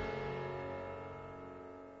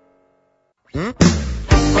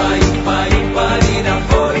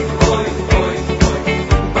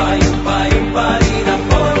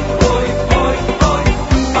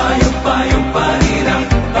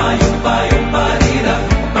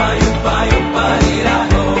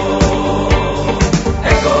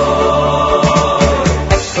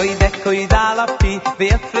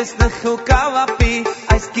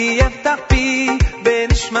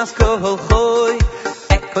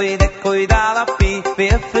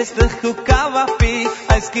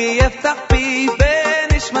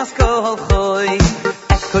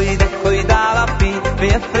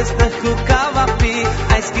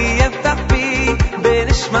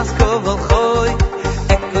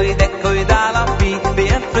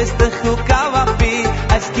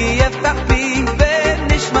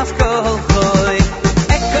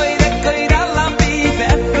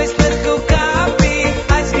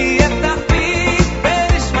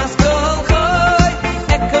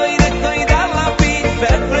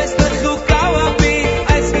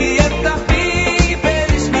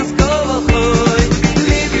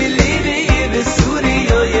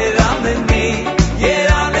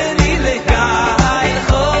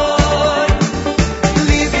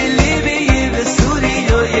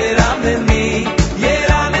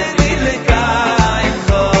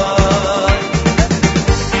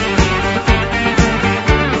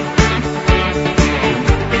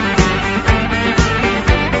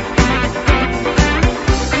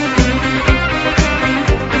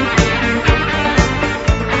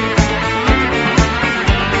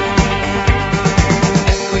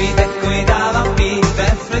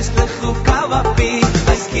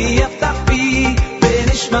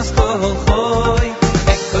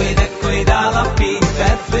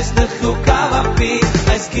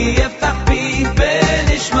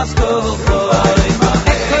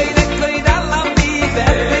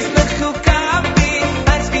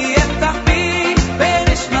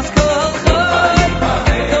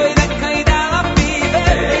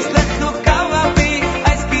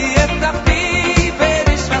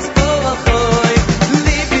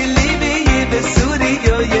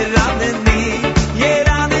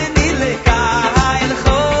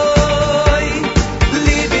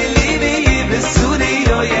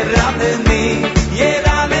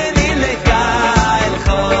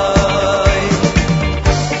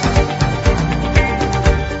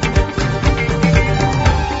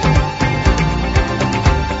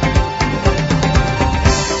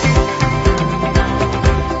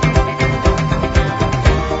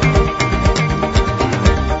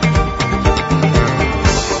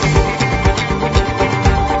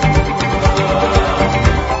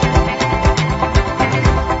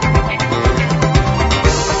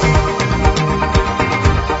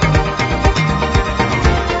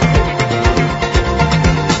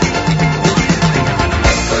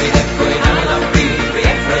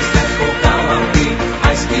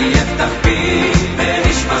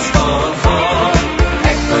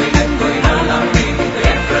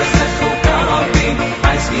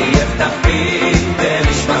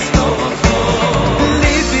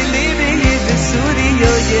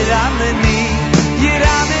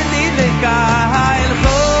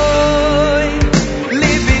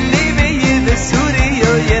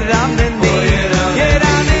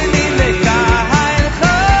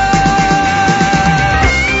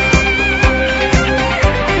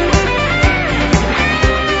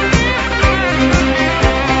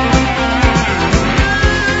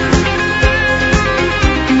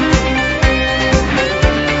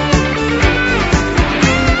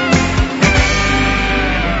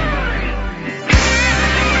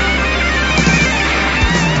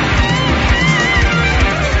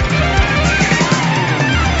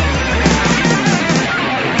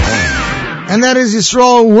 And that is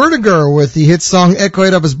Yisrael Werdiger with the hit song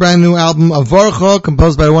Echoed of his brand new album Avarcha,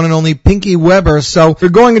 composed by the one and only Pinky Weber. So we're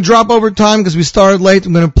going to drop over time because we started late.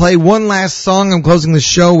 I'm going to play one last song. I'm closing the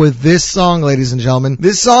show with this song, ladies and gentlemen.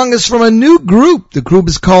 This song is from a new group. The group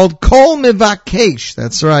is called Kol Mevakesh.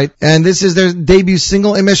 That's right. And this is their debut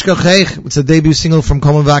single, Imesh Kochech. It's a debut single from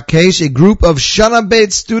Kol Mevakesh, a group of Shana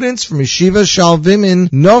Bet students from Sheves Chaverim in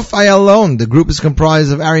Nof Ayalon. The group is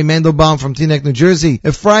comprised of Ari Mandelbaum from Teaneck, New Jersey,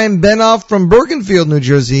 Ephraim Benoff from Bergenfield, New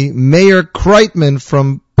Jersey, Mayor Kreitman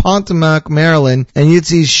from Pontomac, Maryland, and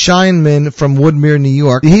Yitzi Scheinman from Woodmere, New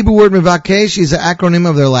York. The Hebrew word Mevakesh is an acronym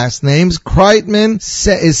of their last names. Kreitman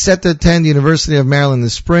is set to attend the University of Maryland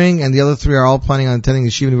this spring, and the other three are all planning on attending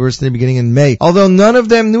Yeshiva University beginning in May. Although none of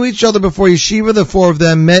them knew each other before Yeshiva, the four of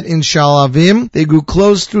them met in Shalavim. They grew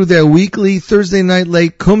close through their weekly Thursday night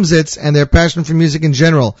late kumsitz and their passion for music in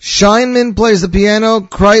general. Scheinman plays the piano,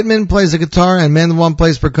 Kreitman plays the guitar, and Mandelbaum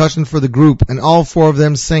plays percussion for the group, and all four of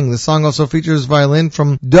them sing. The song also features violin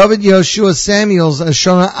from David Yoshua Samuels, a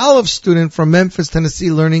Shona Aleph student from Memphis,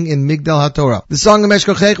 Tennessee, learning in Migdal HaTorah. The song Imesh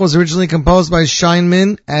Kochech was originally composed by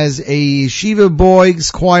Scheinman as a Yeshiva Boys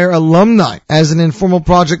Choir alumni as an informal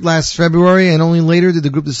project last February, and only later did the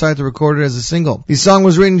group decide to record it as a single. The song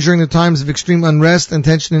was written during the times of extreme unrest and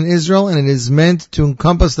tension in Israel, and it is meant to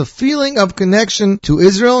encompass the feeling of connection to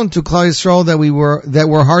Israel and to Klal Yisrael that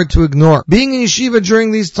were hard to ignore. Being in Yeshiva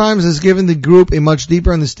during these times has given the group a much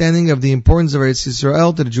deeper understanding of the importance of Eretz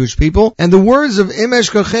Yisrael to the Jewish people, and the words of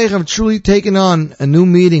Imesh Kochech have truly taken on a new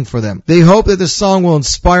meaning for them. They hope that the song will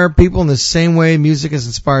inspire people in the same way music has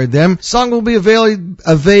inspired them. The song will be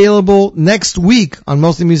available next week on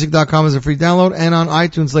mostlymusic.com as a free download and on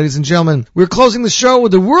iTunes, ladies and gentlemen. We're closing the show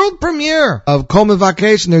with the world premiere of Kol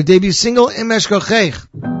Mevakesh and their debut single, Imesh Kochech.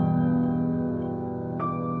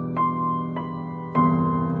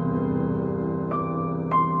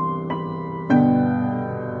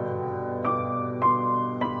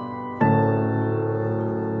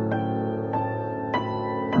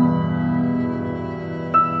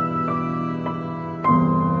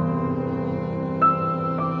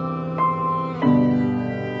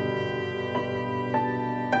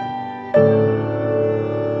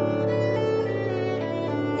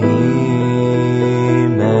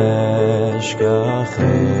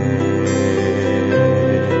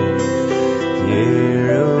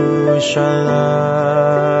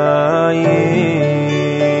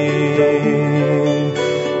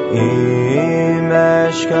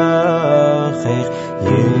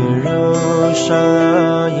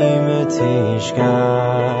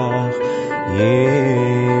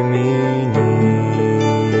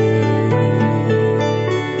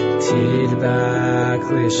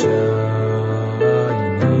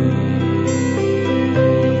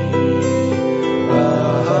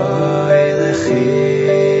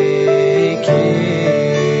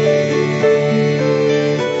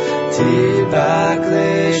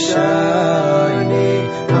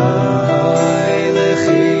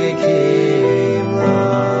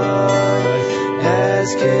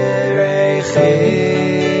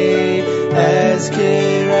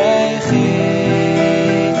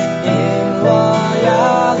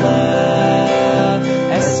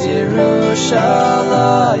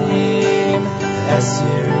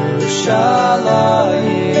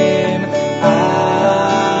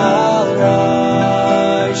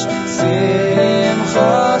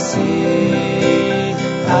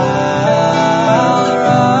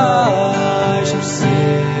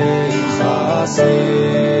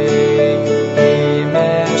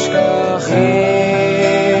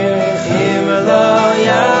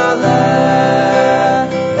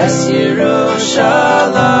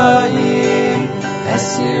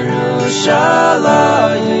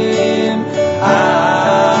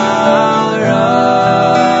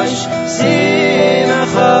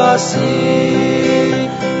 Simchasi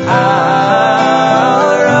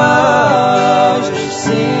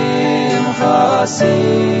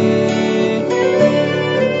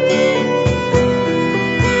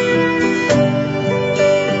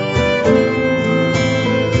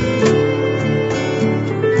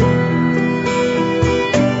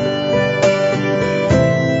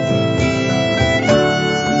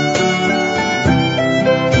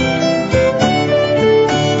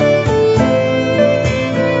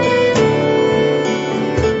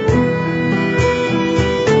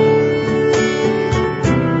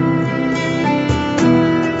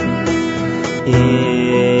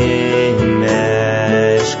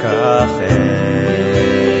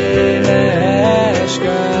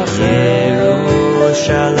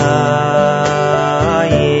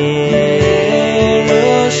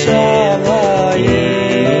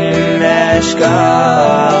Yerushalayim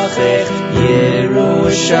eshkachech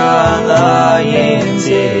Yerushalayim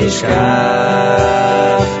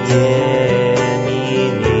tishkach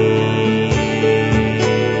yemini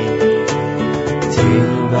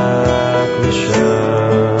tilbak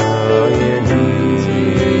l'shayini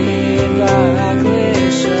tilbak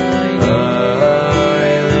l'shayini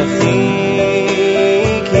ay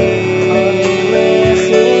lechiki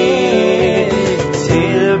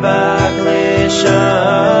tilbak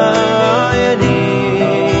l'shayini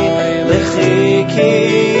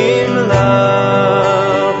lechikim la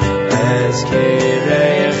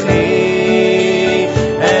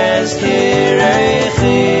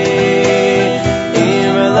eskirechi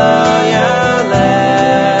im la yale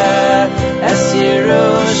es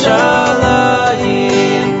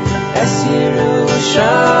Yerushalayim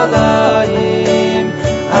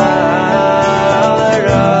al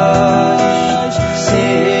rosh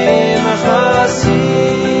simchasi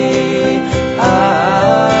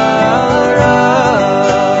al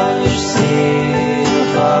rosh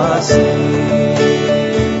simchasi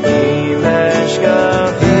im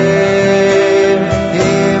eshkachim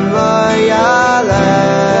im la yale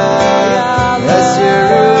es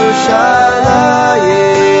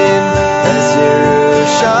Yerushalayim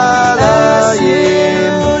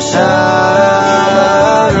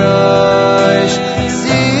Arosh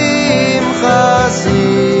Simchasi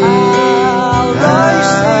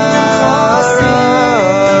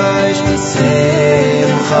Arosh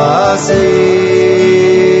Simchasi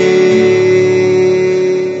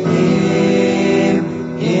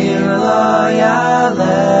Im lo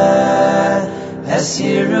yale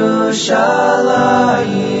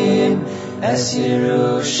Es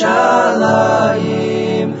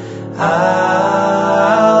Yerushalayim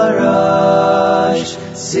Al Rosh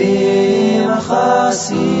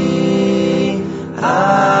Simchasi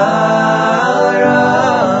Al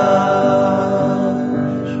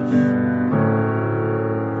Rosh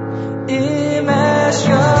Im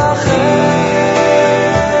eshkachim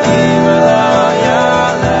Im lo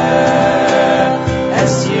yale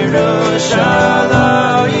Es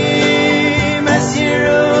Yerushalayim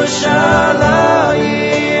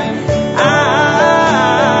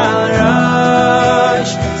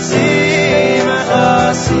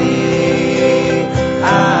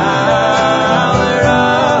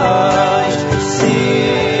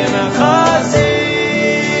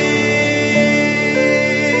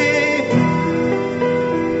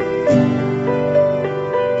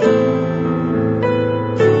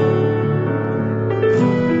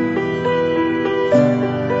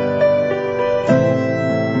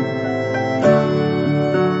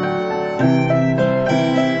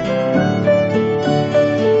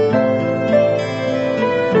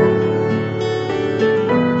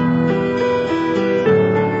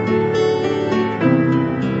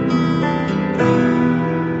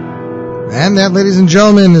And that, ladies and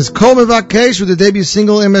gentlemen, is Kol Mevakesh with the debut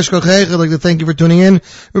single, Im Eshkachech. I'd like to thank you for tuning in.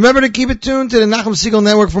 Remember to keep it tuned to the Nachum Segal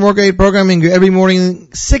Network for more great programming every morning,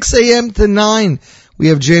 6 a.m. to 9. We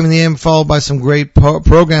have JM in the AM, followed by some great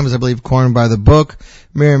programs, I believe, Cornered by the Book,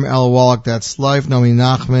 Miriam Ella Wallach, That's Life, Naomi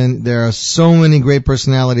Nachman. There are so many great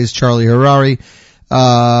personalities, Charlie Harari,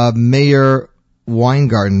 Mayor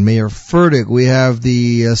Weingarten, Mayor Furtick. We have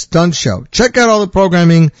the Stunt Show. Check out all the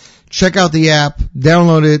programming. Check out the app,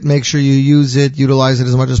 download it, make sure you use it, utilize it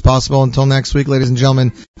as much as possible. Until next week, ladies and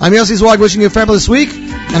gentlemen, I'm Yoely Greenfeld wishing you a fabulous week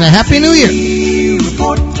and a Happy New Year.